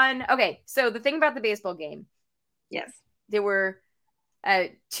really fun. Okay, so the thing about the baseball game, Yes. there were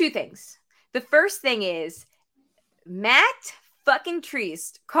 2 things. The first thing is Matt fucking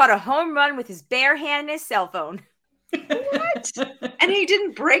Treist caught a home run with his bare hand and his cell phone. What? And he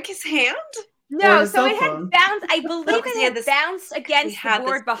didn't break his hand? No, Or so his it cell had phone. bounced. I believe because it he had had this- bounced against he had the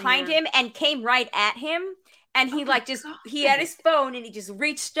board this behind thing. him and came right at him. And he Oh my he had his phone and he just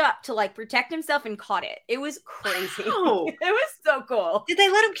reached up to like protect himself and caught it. It was crazy. Wow. It was so cool. Did they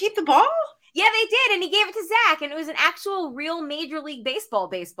let him keep the ball? Yeah, they did, and he gave it to Zach, and it was an actual real Major League Baseball.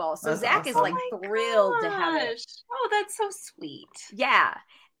 So That's Zach is awesome. like thrilled to have it. Gosh. Oh, that's so sweet. Yeah.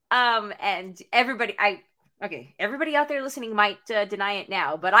 And everybody out there listening might deny it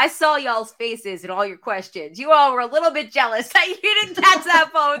now, but I saw y'all's faces and all your questions. You all were a little bit jealous that you didn't catch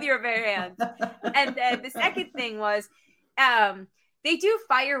that ball with your bare hands. And then the second thing was, they do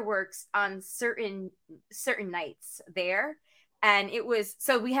fireworks on certain nights there. And it was,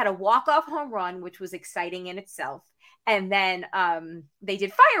 so we had a walk-off home run, which was exciting in itself. And then they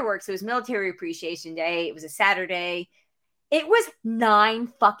did fireworks. It was Military Appreciation Day. It was a Saturday. It was 9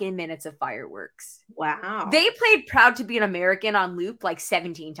 fucking minutes of fireworks. Wow. They played Proud to Be an American on loop like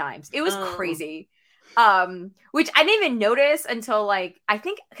 17 times. It was crazy. Which I didn't even notice until like, I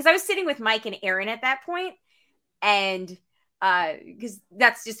think, because I was sitting with Mike and Aaron at that point, and because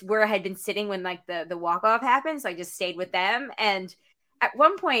that's just where I had been sitting when like the walk-off happened, so I just stayed with them. And at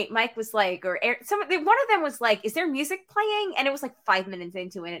one point, Mike was like, or one of them was like, "Is there music playing?" And it was like 5 minutes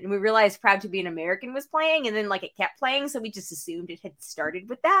into it, and we realized "Proud to Be an American" was playing, and then like it kept playing, so we just assumed it had started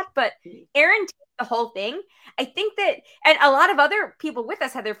with that. But Aaron taped the whole thing. I think that, and a lot of other people with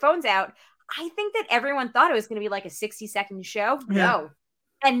us had their phones out. I think that everyone thought it was going to be like a 60-second show. Yeah. No,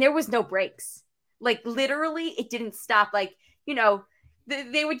 and there was no breaks. Like literally, it didn't stop. Like, you know,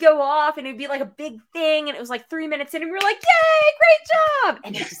 they would go off and it'd be like a big thing, and it was like 3 minutes in, and we were like, "Yay, great job!"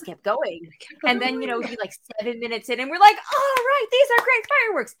 And it just kept going. And then, you know, it'd be like 7 minutes in, and we're like, "All right, these are great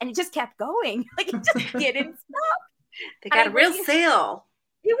fireworks," and it just kept going. Like it just didn't stop. They got a real sale.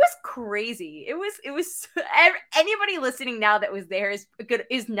 It was crazy. It was. Anybody listening now that was there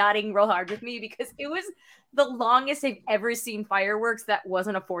is nodding real hard with me, because it was the longest I've ever seen fireworks that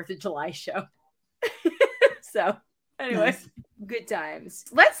wasn't a 4th of July show. So. Anyway, nice. Good times.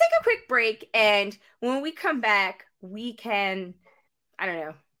 Let's take a quick break, and when we come back, we can, I don't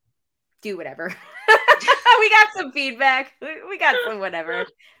know, do whatever. We got some feedback. We got some whatever.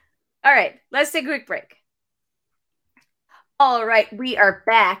 All right, let's take a quick break. All right, we are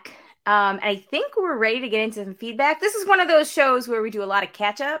back. And I think we're ready to get into some feedback. This is one of those shows where we do a lot of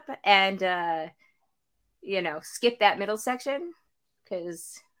catch up and, you know, skip that middle section,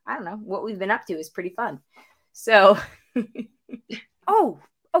 because I don't know, what we've been up to is pretty fun. So, oh,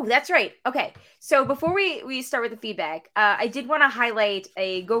 that's right. Okay. So before we start with the feedback, I did want to highlight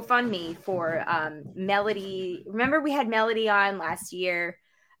a GoFundMe for Melody. Remember we had Melody on last year.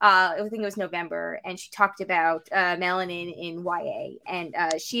 I think it was November, and she talked about melanin in YA, and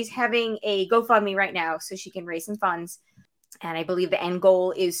she's having a GoFundMe right now so she can raise some funds. And I believe the end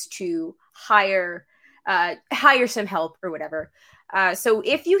goal is to hire some help or whatever. So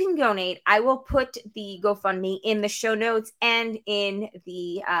if you can donate, I will put the GoFundMe in the show notes and in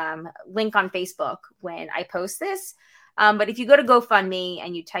the link on Facebook when I post this. But if you go to GoFundMe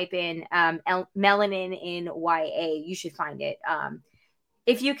and you type in melanin in YA, you should find it.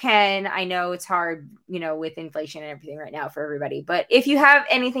 If you can, I know it's hard, you know, with inflation and everything right now for everybody. But if you have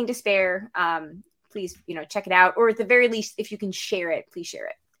anything to spare, please, you know, check it out. Or at the very least, if you can share it, please share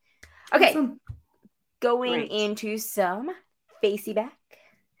it. Okay, awesome. Going into some Facey back.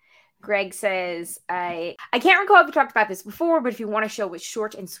 Greg says, I can't recall if we talked about this before, but if you want a show with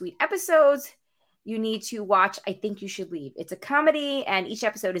short and sweet episodes, you need to watch I Think You Should Leave. It's a comedy, and each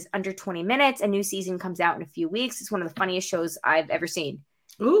episode is under 20 minutes. A new season comes out in a few weeks. It's one of the funniest shows I've ever seen.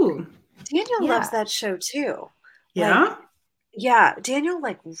 Ooh. Daniel loves that show too. Yeah? Like, yeah, Daniel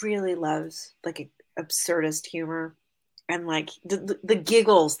like really loves like absurdist humor. And like the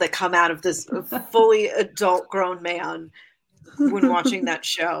giggles that come out of this fully adult grown man when watching that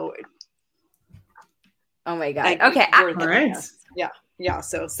show. Oh my God. Okay. All right. Yeah.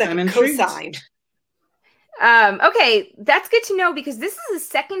 So second cosign. Okay. That's good to know, because this is the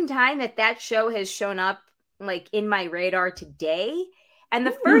second time that show has shown up like in my radar today. And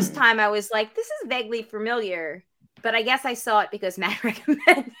the first time I was like, this is vaguely familiar, but I guess I saw it because Matt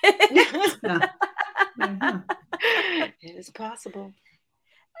recommended it. Yeah. It is possible.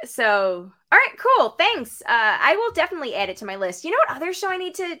 So, all right, cool. Thanks. I will definitely add it to my list. You know what other show I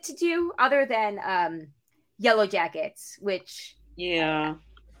need to do other than Yellow Jackets, which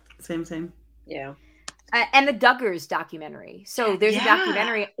same. Yeah. And the Duggars documentary. So there's a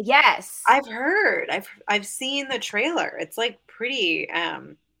documentary. Yes, I've heard. I've seen the trailer. It's like pretty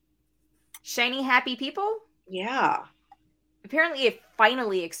shiny, happy people. Yeah. Apparently, it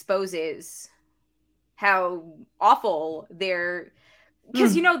finally exposes how awful they're,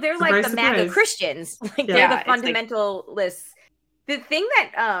 because you know they're like the MAGA Christians, like they're the fundamentalists. The thing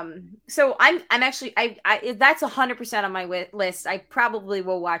that so I'm actually I that's 100% on my list. I probably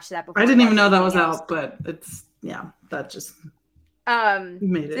will watch that before. I didn't even know that was out, but it's that just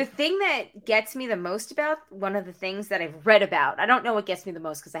made it. The thing that gets me the most about, one of the things that I've read about, I don't know what gets me the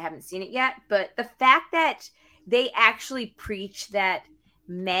most because I haven't seen it yet, but the fact that they actually preach that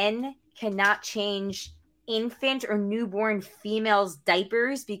men cannot change infant or newborn females'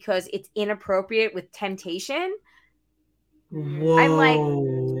 diapers because it's inappropriate with temptation. Whoa. I'm like,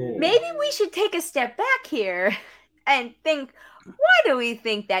 maybe we should take a step back here and think, why do we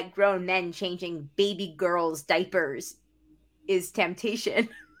think that grown men changing baby girls' diapers is temptation?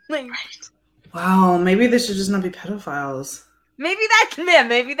 Like, wow, maybe they should just not be pedophiles. Maybe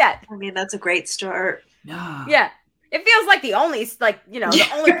that. I mean, that's a great start. Yeah. Yeah. It feels like the only, the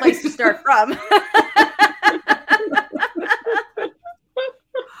only place to start from.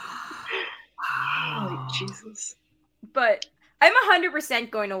 Oh, Jesus. But I'm 100%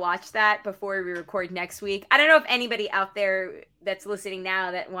 going to watch that before we record next week. I don't know if anybody out there that's listening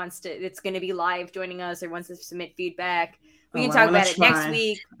now that it's going to be live joining us or wants to submit feedback. We can talk about it next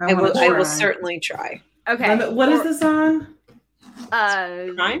week. I will certainly try. Okay. What is this on?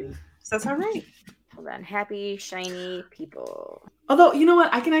 Prime? Does that sound right? Hold on. Happy, shiny people. Although, you know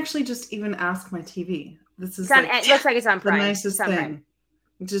what? I can actually just even ask my TV. This is it looks like it's on Prime. The nicest thing. Prime.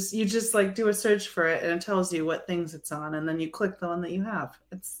 You just like do a search for it and it tells you what things it's on and then you click the one that you have.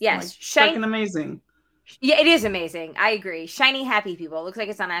 It's fucking amazing. Yeah, it is amazing. I agree. Shiny Happy People. Looks like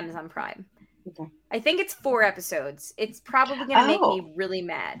it's on Amazon Prime. Okay. I think it's 4 episodes. It's probably going to make me really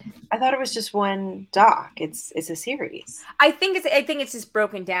mad. I thought it was just one doc. It's a series. I think it's just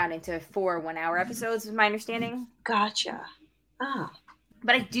broken down into 4 1-hour episodes, is my understanding. Gotcha. Ah.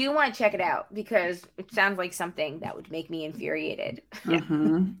 But I do want to check it out because it sounds like something that would make me infuriated.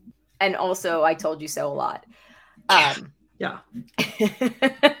 Mm-hmm. And also, I told you so a lot. Yeah.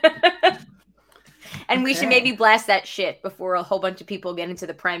 And we should maybe blast that shit before a whole bunch of people get into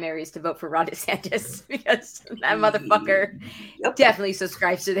the primaries to vote for Ron DeSantis because that motherfucker definitely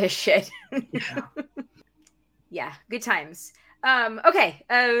subscribes to this shit. Yeah, good times. Okay,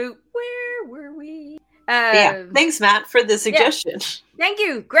 where were we? Thanks, Matt, for the suggestion. Yeah. Thank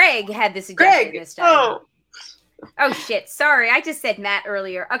you. Greg had the suggestion this time. Oh, shit. Sorry. I just said Matt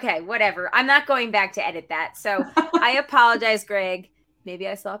earlier. Okay, whatever. I'm not going back to edit that. So I apologize, Greg. Maybe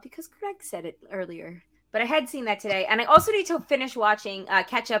I saw it because Greg said it earlier. But I had seen that today. And I also need to finish watching,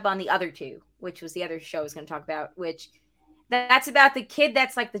 catch up on the other 2, which was the other show I was going to talk about, which that's about the kid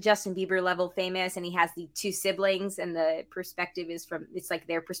that's like the Justin Bieber level famous. And he has the 2 siblings and the perspective is it's like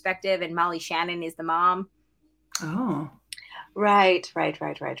their perspective. And Molly Shannon is the mom. Oh. Right.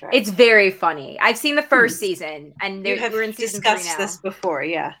 It's very funny. I've seen the first season, and we're in season 3 now. Discussed this before,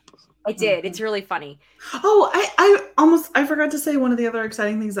 yeah. I did. It's really funny. Oh, I forgot to say one of the other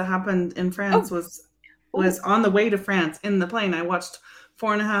exciting things that happened in France was on the way to France in the plane. I watched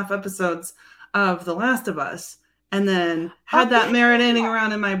 4.5 episodes of The Last of Us, and then had that marinating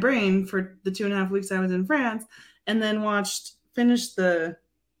around in my brain for the 2.5 weeks I was in France, and then finished there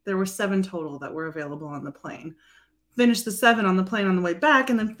were 7 total that were available on the plane. Finished the 7 on the plane on the way back,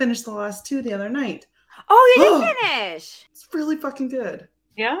 and then finished the last 2 the other night. Oh, you did finish! It's really fucking good.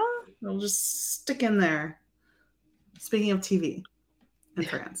 Yeah? It'll just stick in there. Speaking of TV in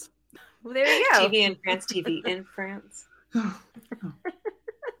France. Well, there you go. TV in France, TV in France. Oh.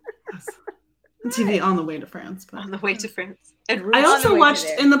 Yes. TV on the way to France. But... On the way to France. I also watched,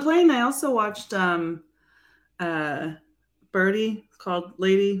 in the plane, I also watched Birdie, called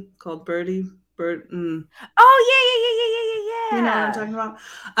Birdie. Oh, yeah. You know what I'm talking about?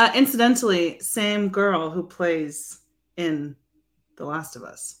 Incidentally, same girl who plays in The Last of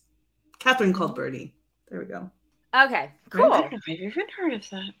Us. Catherine called Birdie. There we go. Okay, cool. I don't know if I've even heard of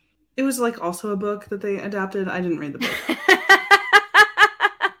that. It was like also a book that they adapted. I didn't read the book.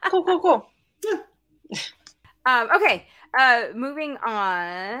 Cool. Yeah. Okay, moving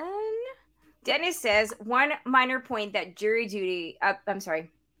on. Dennis says, one minor point that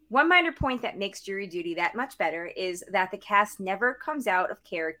makes Jury Duty that much better is that the cast never comes out of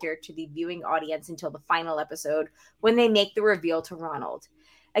character to the viewing audience until the final episode when they make the reveal to Ronald.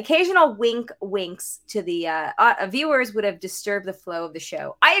 Occasional winks to the viewers would have disturbed the flow of the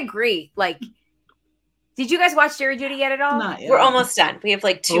show. I agree. Like, did you guys watch Jury Duty yet at all? Not yet. We're almost done. We have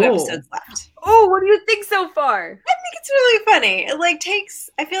like 2 episodes left. Oh, what do you think so far? I think it's really funny.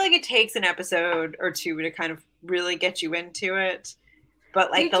 I feel like it takes an episode or 2 to kind of really get you into it.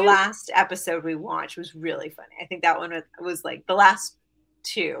 But like last episode we watched was really funny. I think that one was like the last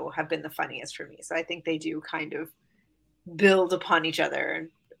 2 have been the funniest for me. So I think they do kind of build upon each other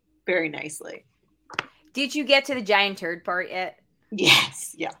very nicely. Did you get to the giant turd part yet?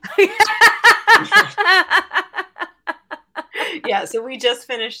 Yes. Yeah. Yeah. So we just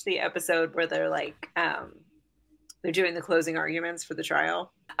finished the episode where they're like, they're doing the closing arguments for the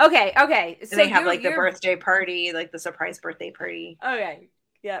trial. Okay. So they have like the birthday party, like the surprise birthday party. Okay.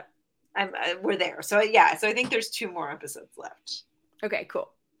 Yep. We're there. So yeah. So I think there's 2 more episodes left. Okay. Cool.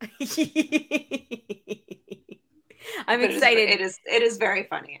 I'm excited. It is very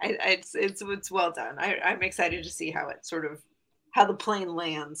funny. It's well done. I'm excited to see how the plane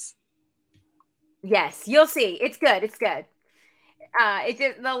lands. Yes, you'll see. It's good.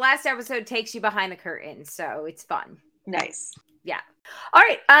 The last episode takes you behind the curtain, so it's fun. Nice. Yeah. All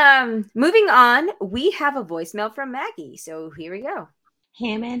right. Moving on, we have a voicemail from Maggie. So here we go.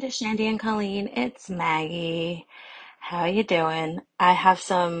 Hey, Amanda, Shandy, and Colleen. It's Maggie. How you doing? I have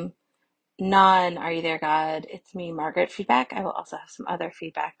some non Are You There, God? It's Me, Margaret feedback. I will also have some other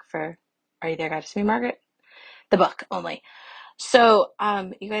feedback for Are You There, God? It's Me, Margaret? The book only. So,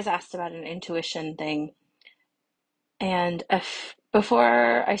 you guys asked about an intuition thing, and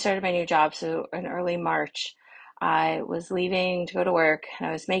before I started my new job, so in early March, I was leaving to go to work, and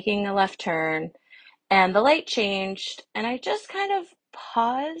I was making a left turn, and the light changed, and I just kind of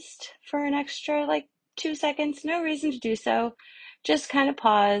paused for an extra like 2 seconds. No reason to do so. Just kind of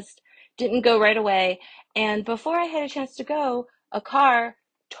paused, didn't go right away. And before I had a chance to go, a car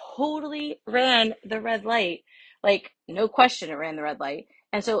totally ran the red light. Like, no question, it ran the red light.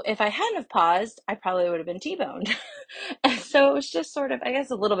 And so if I hadn't have paused, I probably would have been T-boned. And so it was just sort of, I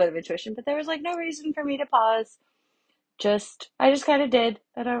guess, a little bit of intuition, but there was like no reason for me to pause. I just kind of did.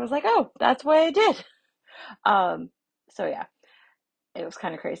 And I was like, oh, that's why I did. So yeah, it was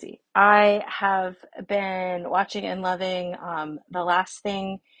kind of crazy. I have been watching and loving The Last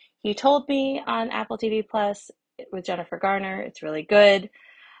Thing He Told Me on Apple TV Plus with Jennifer Garner. It's really good.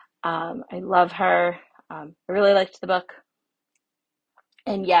 I love her. I really liked the book.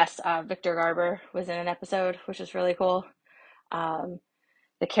 And yes, Victor Garber was in an episode, which is really cool.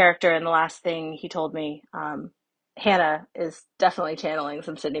 The character in The Last Thing He Told Me, Hannah, is definitely channeling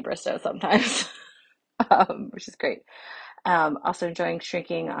some Sydney Bristow sometimes, which is great. Also enjoying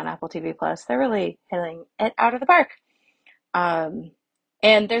Shrinking on Apple TV Plus. They're really hitting it out of the park. And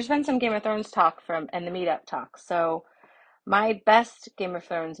there's been some Game of Thrones talk and the meetup talk. So my best Game of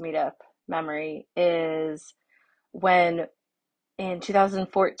Thrones meetup memory is when in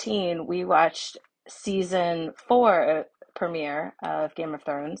 2014 we watched season 4 premiere of Game of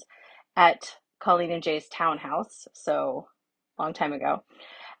Thrones at Colleen and Jay's townhouse. So long time ago.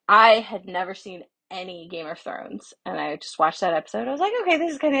 I had never seen any Game of Thrones, and I just watched that episode. I was like, okay,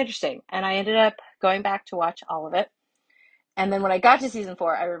 this is kind of interesting. And I ended up going back to watch all of it. And then when I got to season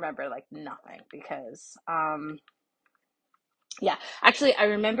 4, I remember like nothing because, yeah, actually, I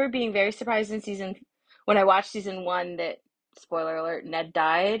remember being very surprised when I watched season 1 that, spoiler alert, Ned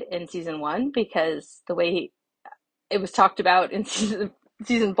died in season 1 because the way it was talked about in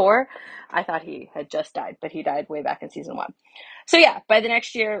season 4, I thought he had just died, but he died way back in season 1. So yeah, by the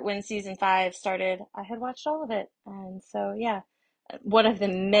next year when season 5 started, I had watched all of it. And so yeah, one of the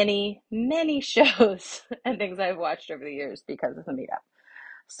many, many shows and things I've watched over the years because of the meetup.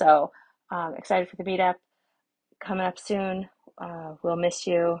 So excited for the meetup coming up soon. We'll miss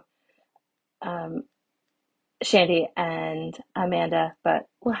you, Shandy and Amanda, but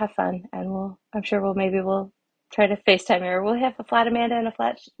we'll have fun, and I'm sure we'll try to FaceTime her. We'll have a flat Amanda and a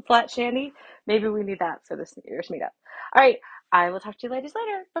flat Shandy. Maybe we need that for this New Year's meetup. All right, I will talk to you ladies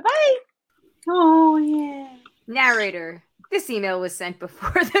later. Bye-bye. Oh, yeah. Narrator, this email was sent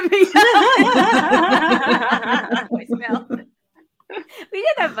before the voicemail. We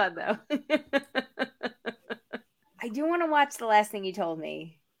did have fun, though. I do want to watch The Last Thing You Told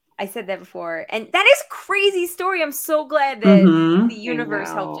Me. I said that before. And that is a crazy story. I'm so glad that the universe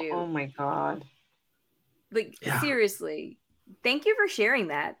helped you. Oh, my God. Like, seriously. Thank you for sharing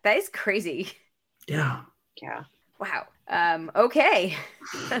that. That is crazy. Yeah. Yeah. Wow. Okay.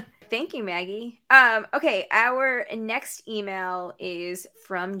 Thank you, Maggie. Okay, our next email is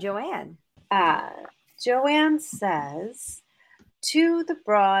from Joanne. Joanne says, to the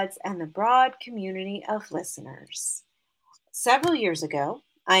Broads and the broad community of listeners. Several years ago,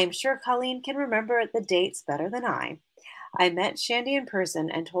 I am sure Colleen can remember the dates better than I met Shandy in person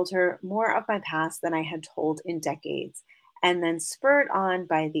and told her more of my past than I had told in decades. And then, spurred on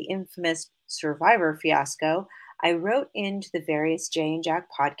by the infamous Survivor fiasco, I wrote into the various Jay and Jack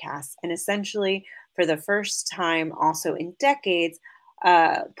podcasts and essentially, for the first time also in decades,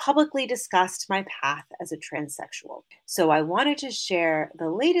 publicly discussed my path as a transsexual. So I wanted to share the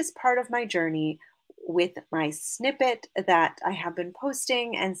latest part of my journey with my snippet that I have been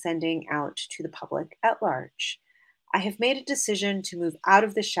posting and sending out to the public at large. I have made a decision to move out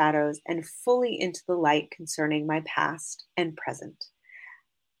of the shadows and fully into the light concerning my past and present.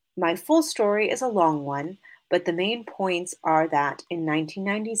 My full story is a long one, but the main points are that in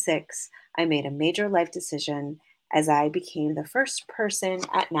 1996, I made a major life decision as I became the first person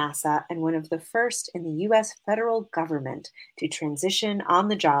at NASA and one of the first in the U.S. federal government to transition on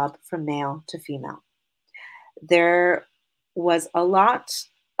the job from male to female. There was a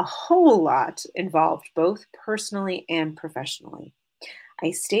whole lot involved, both personally and professionally.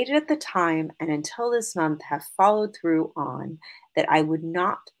 I stated at the time, and until this month have followed through on, that I would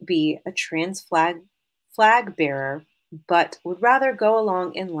not be a trans flag bearer, but would rather go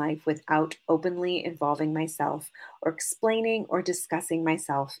along in life without openly involving myself or explaining or discussing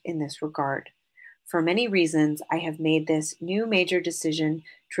myself in this regard. For many reasons, I have made this new major decision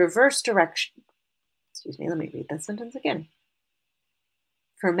to reverse direction. Excuse me, let me read that sentence again.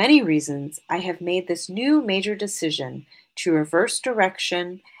 For many reasons, I have made this new major decision to reverse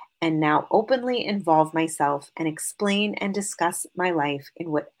direction and now openly involve myself and explain and discuss my life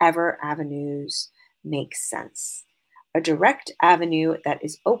in whatever avenues make sense. A direct avenue that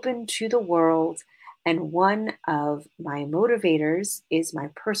is open to the world, and one of my motivators is my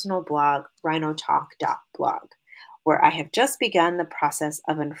personal blog, rhinotalk.blog, where I have just begun the process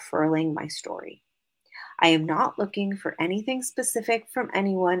of unfurling my story. I am not looking for anything specific from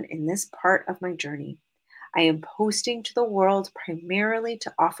anyone in this part of my journey. I am posting to the world primarily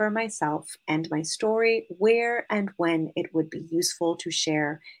to offer myself and my story where and when it would be useful to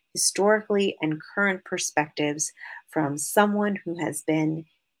share historically and current perspectives from someone who has been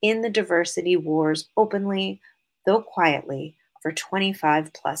in the diversity wars openly, though quietly, for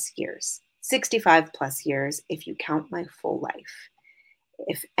 25 plus years, 65 plus years if you count my full life.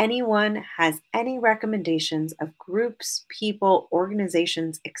 If anyone has any recommendations of groups, people,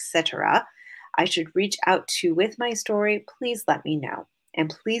 organizations, etc., I should reach out to with my story, please let me know.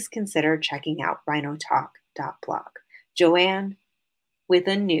 And please consider checking out rhinotalk.blog. Joanne with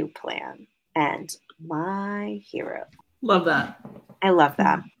a new plan and my hero. Love that. I love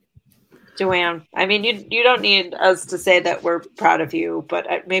that. Joanne, I mean, you don't need us to say that we're proud of you, but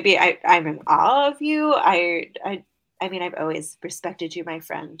maybe I'm in awe of you. I mean, I've always respected you, my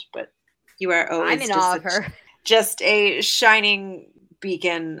friend, but you are always I'm in awe of her. Just a shining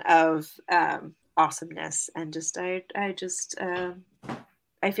beacon of awesomeness, and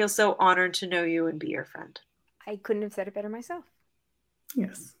I feel so honored to know you and be your friend. I couldn't have said it better myself.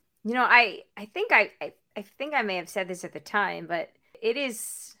 Yes. You know, I think I may have said this at the time, but it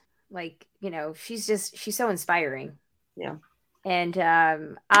is like, you know, she's so inspiring. Yeah. And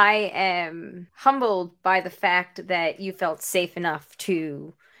I am humbled by the fact that you felt safe enough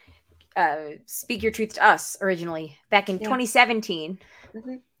to speak your truth to us originally back in 2017.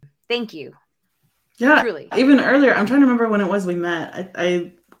 Mm-hmm. Thank you. Yeah, truly. Even earlier, I'm trying to remember when it was we met.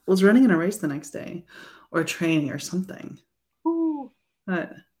 I was running in a race the next day, or training or something. Ooh.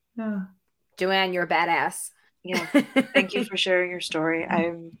 But yeah, Joanne, you're a badass. Yeah, thank you for sharing your story.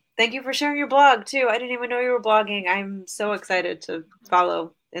 Thank you for sharing your blog too. I didn't even know you were blogging. I'm so excited to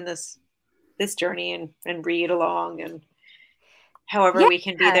follow in this journey and read along, and however we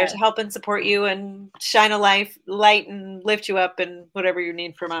can be there to help and support you and shine a light and lift you up and whatever you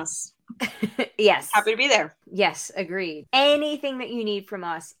need from us. Yes. Happy to be there. Yes, agreed. Anything that you need from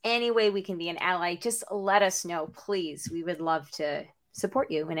us, any way we can be an ally, just let us know, please. We would love to support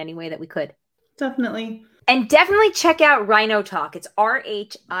you in any way that we could. Definitely. And definitely check out Rhino Talk. It's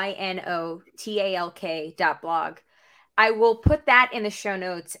RHINOTALK.blog. I will put that in the show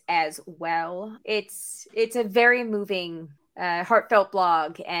notes as well. It's a very moving, heartfelt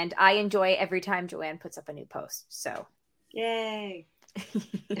blog, and I enjoy every time Joanne puts up a new post. So, yay!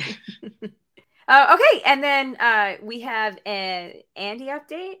 Okay, and then we have an Andy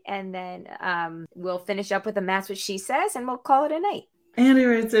update, and then we'll finish up with the That's What She Says, and we'll call it a night. Andy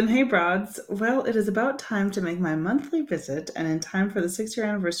writes in, "Hey broads, well, it is about time to make my monthly visit and in time for the 6-year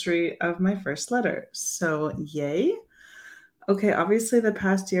anniversary of my first letter. So, yay? Okay, obviously the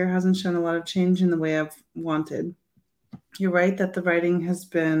past year hasn't shown a lot of change in the way I've wanted. You're right that the writing has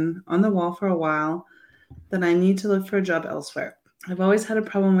been on the wall for a while, that I need to look for a job elsewhere. I've always had a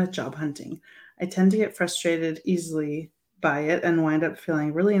problem with job hunting. I tend to get frustrated easily by it and wind up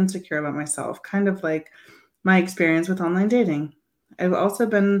feeling really insecure about myself, kind of like my experience with online dating. I've also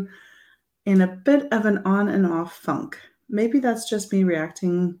been in a bit of an on and off funk. Maybe that's just me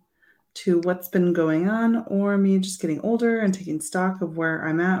reacting to what's been going on, or me just getting older and taking stock of where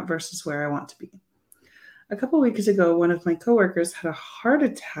I'm at versus where I want to be. A couple weeks ago, one of my coworkers had a heart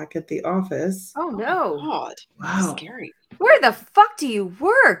attack at the office. Oh no. God. Wow. Scary. Where the fuck do you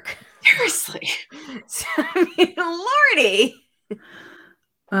work? Seriously. I mean, Lordy.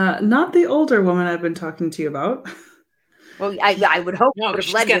 Not the older woman I've been talking to you about. Well, I would hope. No,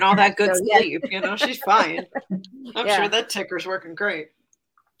 she's getting all that good sleep. You know, she's fine. I'm sure that ticker's working great.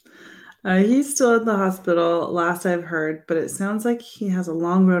 He's still at the hospital, last I've heard, but it sounds like he has a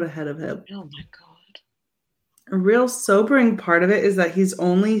long road ahead of him. Oh my God. A real sobering part of it is that he's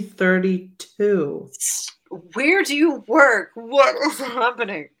only 32. Where do you work? What is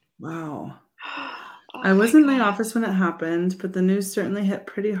happening? Wow. Oh I was in my office when it happened, but the news certainly hit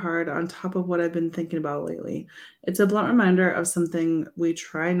pretty hard on top of what I've been thinking about lately. It's a blunt reminder of something we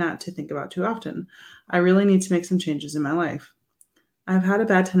try not to think about too often. I really need to make some changes in my life. I've had a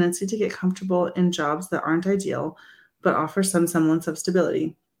bad tendency to get comfortable in jobs that aren't ideal, but offer some semblance of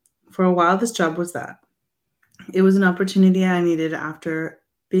stability. For a while, this job was that. It was an opportunity I needed after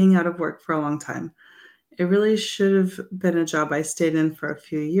being out of work for a long time. It really should have been a job I stayed in for a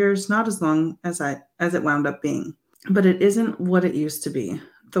few years, not as long as it wound up being. But it isn't what it used to be.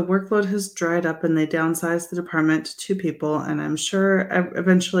 The workload has dried up and they downsized the department to 2 people, and I'm sure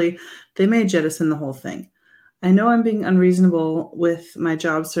eventually they may jettison the whole thing. I know I'm being unreasonable with my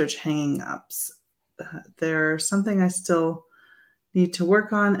job search hanging ups. There's something I still need to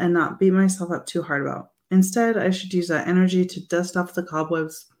work on and not beat myself up too hard about. Instead, I should use that energy to dust off the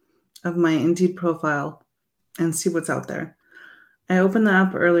cobwebs of my Indeed profile and see what's out there. I opened the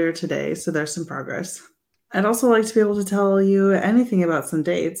app earlier today, so there's some progress. I'd also like to be able to tell you anything about some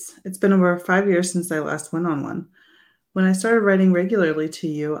dates. It's been over 5 years since I last went on one. When I started writing regularly to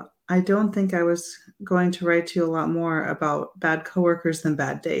you, I don't think I was going to write to you a lot more about bad coworkers than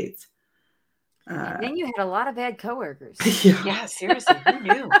bad dates. And then you had a lot of bad coworkers. Yeah, seriously, who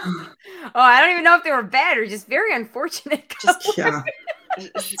knew? I don't even know if they were bad or just very unfortunate coworkers. Yeah.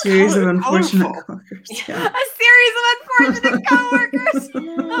 A series of unfortunate coworkers. Yeah. A series of unfortunate coworkers.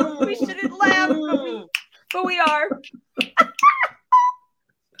 We shouldn't laugh, but we are.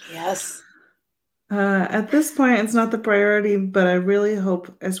 Yes. At this point, it's not the priority, but I really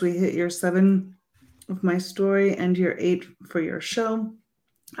hope as we hit year 7 of my story and year 8 for your show,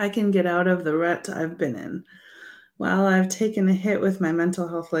 I can get out of the rut I've been in. While I've taken a hit with my mental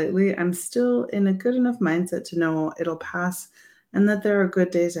health lately, I'm still in a good enough mindset to know it'll pass and that there are good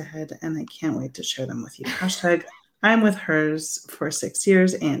days ahead, and I can't wait to share them with you. Hashtag I'm with hers for 6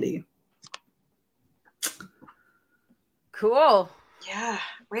 years, Andy. Cool. Yeah.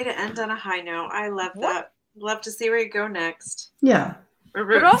 Way to end on a high note. I love that. Love to see where you go next. Yeah. We're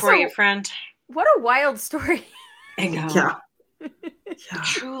rooting for you, friend. What a wild story. I know. Yeah.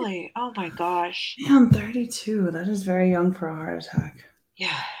 Truly. Oh my gosh. Yeah, I'm 32. That is very young for a heart attack.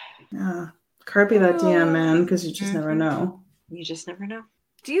 Yeah. Yeah. Carpy that DM, man, because you just never know. You just never know.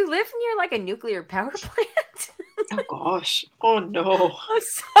 Do you live near like a nuclear power plant? Oh gosh. Oh no. I'm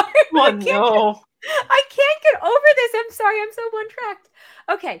sorry. Oh no. I can't get over this. I'm sorry. I'm so one-tracked.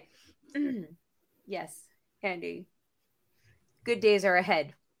 Okay. Yes, Andy. Good days are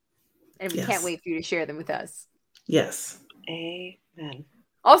ahead. And we can't wait for you to share them with us. Yes. Amen.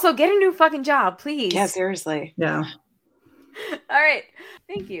 Also, get a new fucking job, please. Yeah, seriously. Yeah. All right.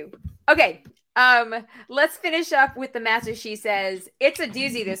 Thank you. Okay. Let's finish up with the Master She Says. It's a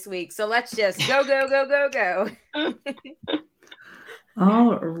doozy this week, so let's just go, go, go, go, go.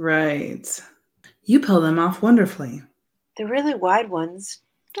 All right. You peel them off wonderfully. The really wide ones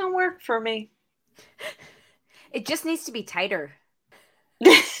don't work for me. It just needs to be tighter.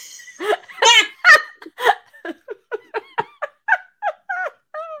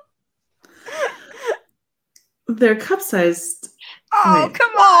 They're cup-sized. Oh, Wait.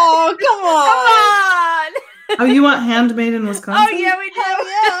 come on. Oh, come on. Come on. Oh, you want handmade in Wisconsin? Oh, yeah, we do.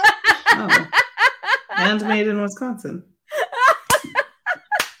 Oh. Handmade in Wisconsin.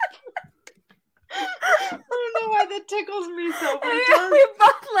 I don't know why that tickles me so, but it Yeah, does. we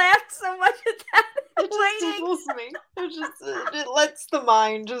both laughed so much at that. It just tickles me. It lets the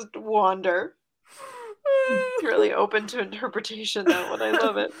mind just wander. It's really open to interpretation, that one. I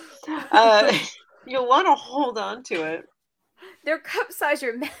love it. You'll want to hold on to it. Their cup size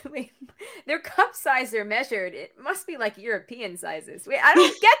are their cup size are measured. It must be like European sizes. Wait, I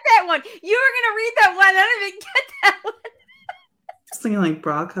don't get that one. You were gonna read that one. I don't even get that one. I was thinking like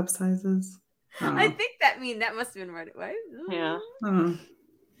bra cup sizes. I think that must have been right. Yeah.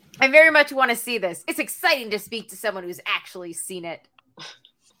 I very much want to see this. It's exciting to speak to someone who's actually seen it.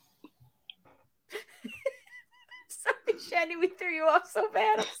 Sorry, Shandy, we threw you off so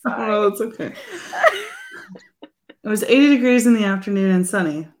bad. I'm sorry. Oh, it's okay. It was 80 degrees in the afternoon and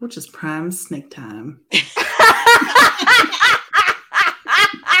sunny, which is prime snake time. I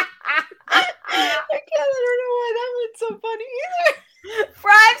don't know why that was so funny either.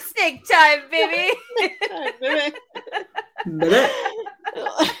 Prime snake time, baby.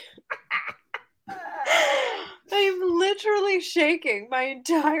 I'm literally shaking. My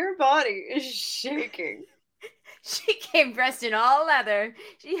entire body is shaking. She came dressed in all leather.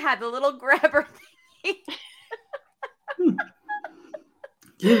 She had the little grabber thingy.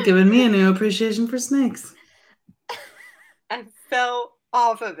 You've given me a new appreciation for snakes. I fell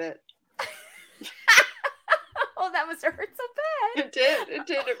off of it. Oh, that must have hurt so bad. It did. It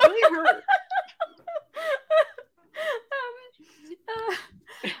did. It really hurt.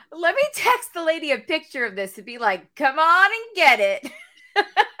 Let me text the lady a picture of this to be like, come on and get it.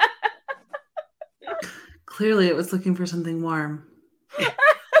 Clearly, it was looking for something warm.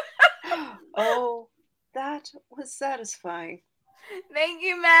 Oh, that was satisfying. Thank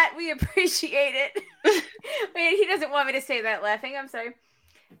you, Matt. We appreciate it. Wait, he doesn't want me to say that laughing. I'm sorry.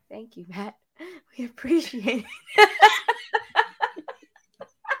 Thank you, Matt. We appreciate it.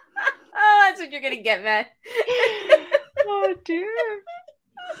 Oh, that's what you're going to get, Matt. Oh, dear.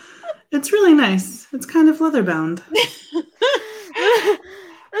 It's really nice. It's kind of leather bound.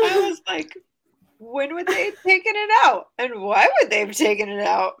 I was like, when would they have taken it out? And why would they have taken it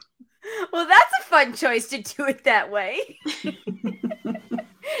out? Well, that's a fun choice to do it that way.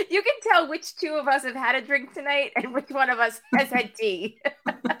 You can tell which two of us have had a drink tonight and which one of us has had tea. I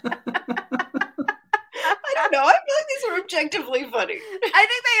don't know. I feel like these are objectively funny. I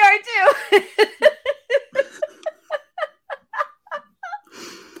think they are too.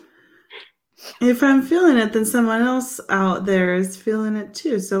 If I'm feeling it, then someone else out there is feeling it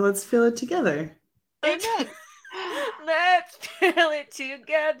too. So let's feel it together. Amen. Let's feel it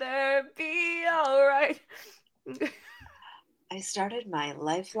together. Be all right. I started my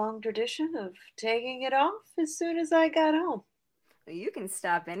lifelong tradition of taking it off as soon as I got home. You can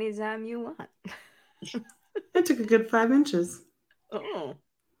stop anytime you want. I took a good 5 inches. Oh.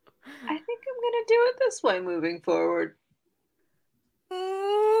 I think I'm going to do it this way moving forward.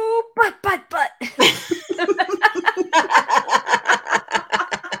 Ooh, but.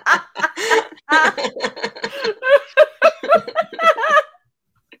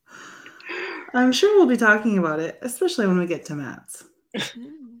 I'm sure we'll be talking about it, especially when we get to Matt's.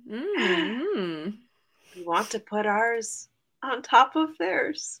 Mm-hmm. We want to put ours on top of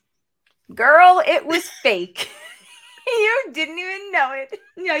theirs. Girl, it was fake. You didn't even know it.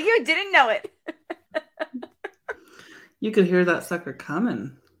 No, you didn't know it. You could hear that sucker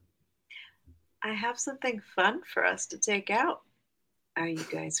coming. I have something fun for us to take out. Are you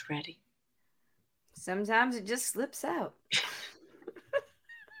guys ready? Sometimes it just slips out.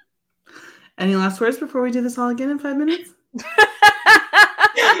 Any last words before we do this all again in 5 minutes?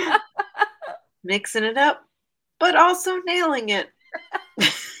 Mixing it up, but also nailing it.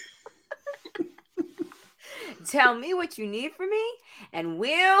 Tell me what you need from me, and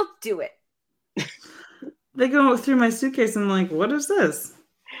we'll do it. They go through my suitcase and I'm like, what is this?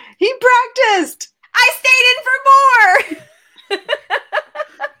 He practiced! I stayed in for more!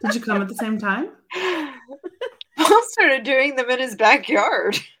 Did you come at the same time? Paul started doing them in his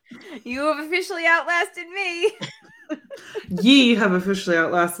backyard. You have officially outlasted me. Ye have officially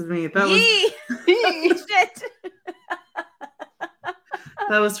outlasted me. That was shit.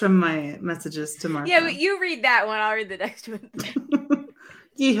 That was from my messages to Martha. Yeah, but you read that one. I'll read the next one.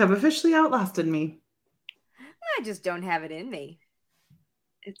 Ye have officially outlasted me. I just don't have it in me.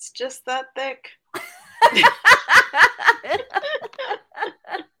 It's just that thick.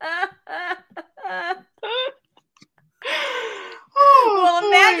 Well,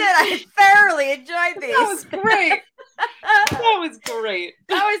 Amanda and I thoroughly enjoyed these. That was great. That was great.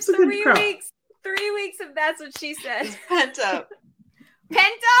 That was 3 weeks. 3 weeks of That's What She Said. It's pent up.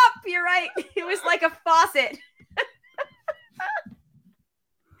 Pent up, you're right. It was like a faucet.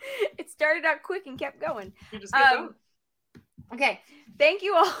 It started out quick and kept going. You just kept going. Okay. Thank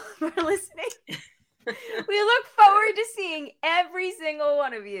you all for listening. We look forward to seeing every single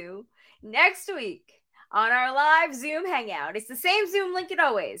one of you next week on our live Zoom hangout. It's the same Zoom link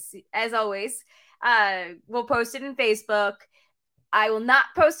as always. We'll post it in Facebook. I will not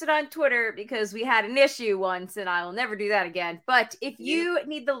post it on Twitter because we had an issue once and I will never do that again. But if you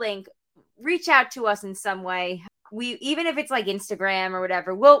need the link, reach out to us in some way. Even if it's like Instagram or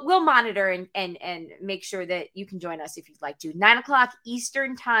whatever, we'll monitor and make sure that you can join us if you'd like to. 9:00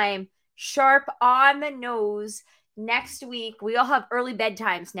 Eastern time, sharp on the nose next week. We all have early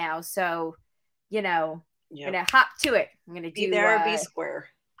bedtimes now, so we're gonna hop to it. I'm gonna Be there or be square.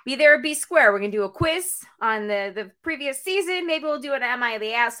 Be there or be square. We're going to do a quiz on the previous season. Maybe we'll do an Am I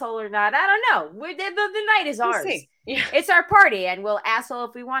the Asshole or not? I don't know. The night is ours. Yeah. It's our party, and we'll asshole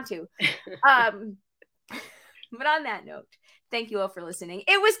if we want to. But on that note, thank you all for listening.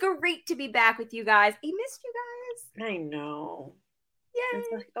 It was great to be back with you guys. I missed you guys. I know. Yeah.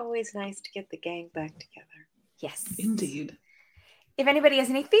 It's always nice to get the gang back together. Yes. Indeed. If anybody has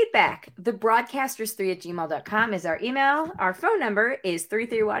any feedback, thebroadcasters3@gmail.com is our email. Our phone number is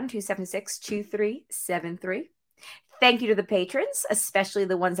 331-276-2373. Thank you to the patrons, especially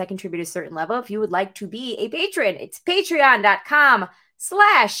the ones that contribute a certain level. If you would like to be a patron, it's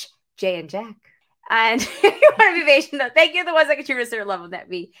patreon.com/Jay and Jack. And if you want to be patient, thank you to the ones that contribute a certain level. That'd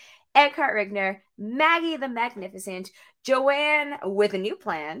be Eckhart Rigner, Maggie the Magnificent, Joanne with a new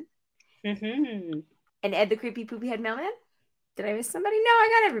plan, and Ed the Creepy Poopy Head Mailman. Did I miss somebody? No,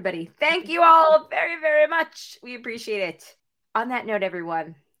 I got everybody. Thank you all very, very much. We appreciate it. On that note,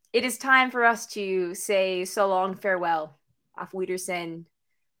 everyone, it is time for us to say so long, farewell. Auf Wiedersehen.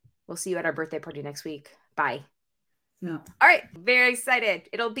 We'll see you at our birthday party next week. Bye. Yeah. All right. Very excited.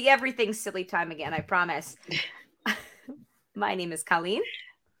 It'll be everything silly time again, I promise. My name is Colleen.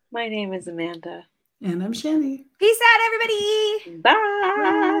 My name is Amanda. And I'm Shanny. Peace out, everybody.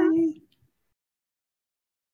 Bye. Bye.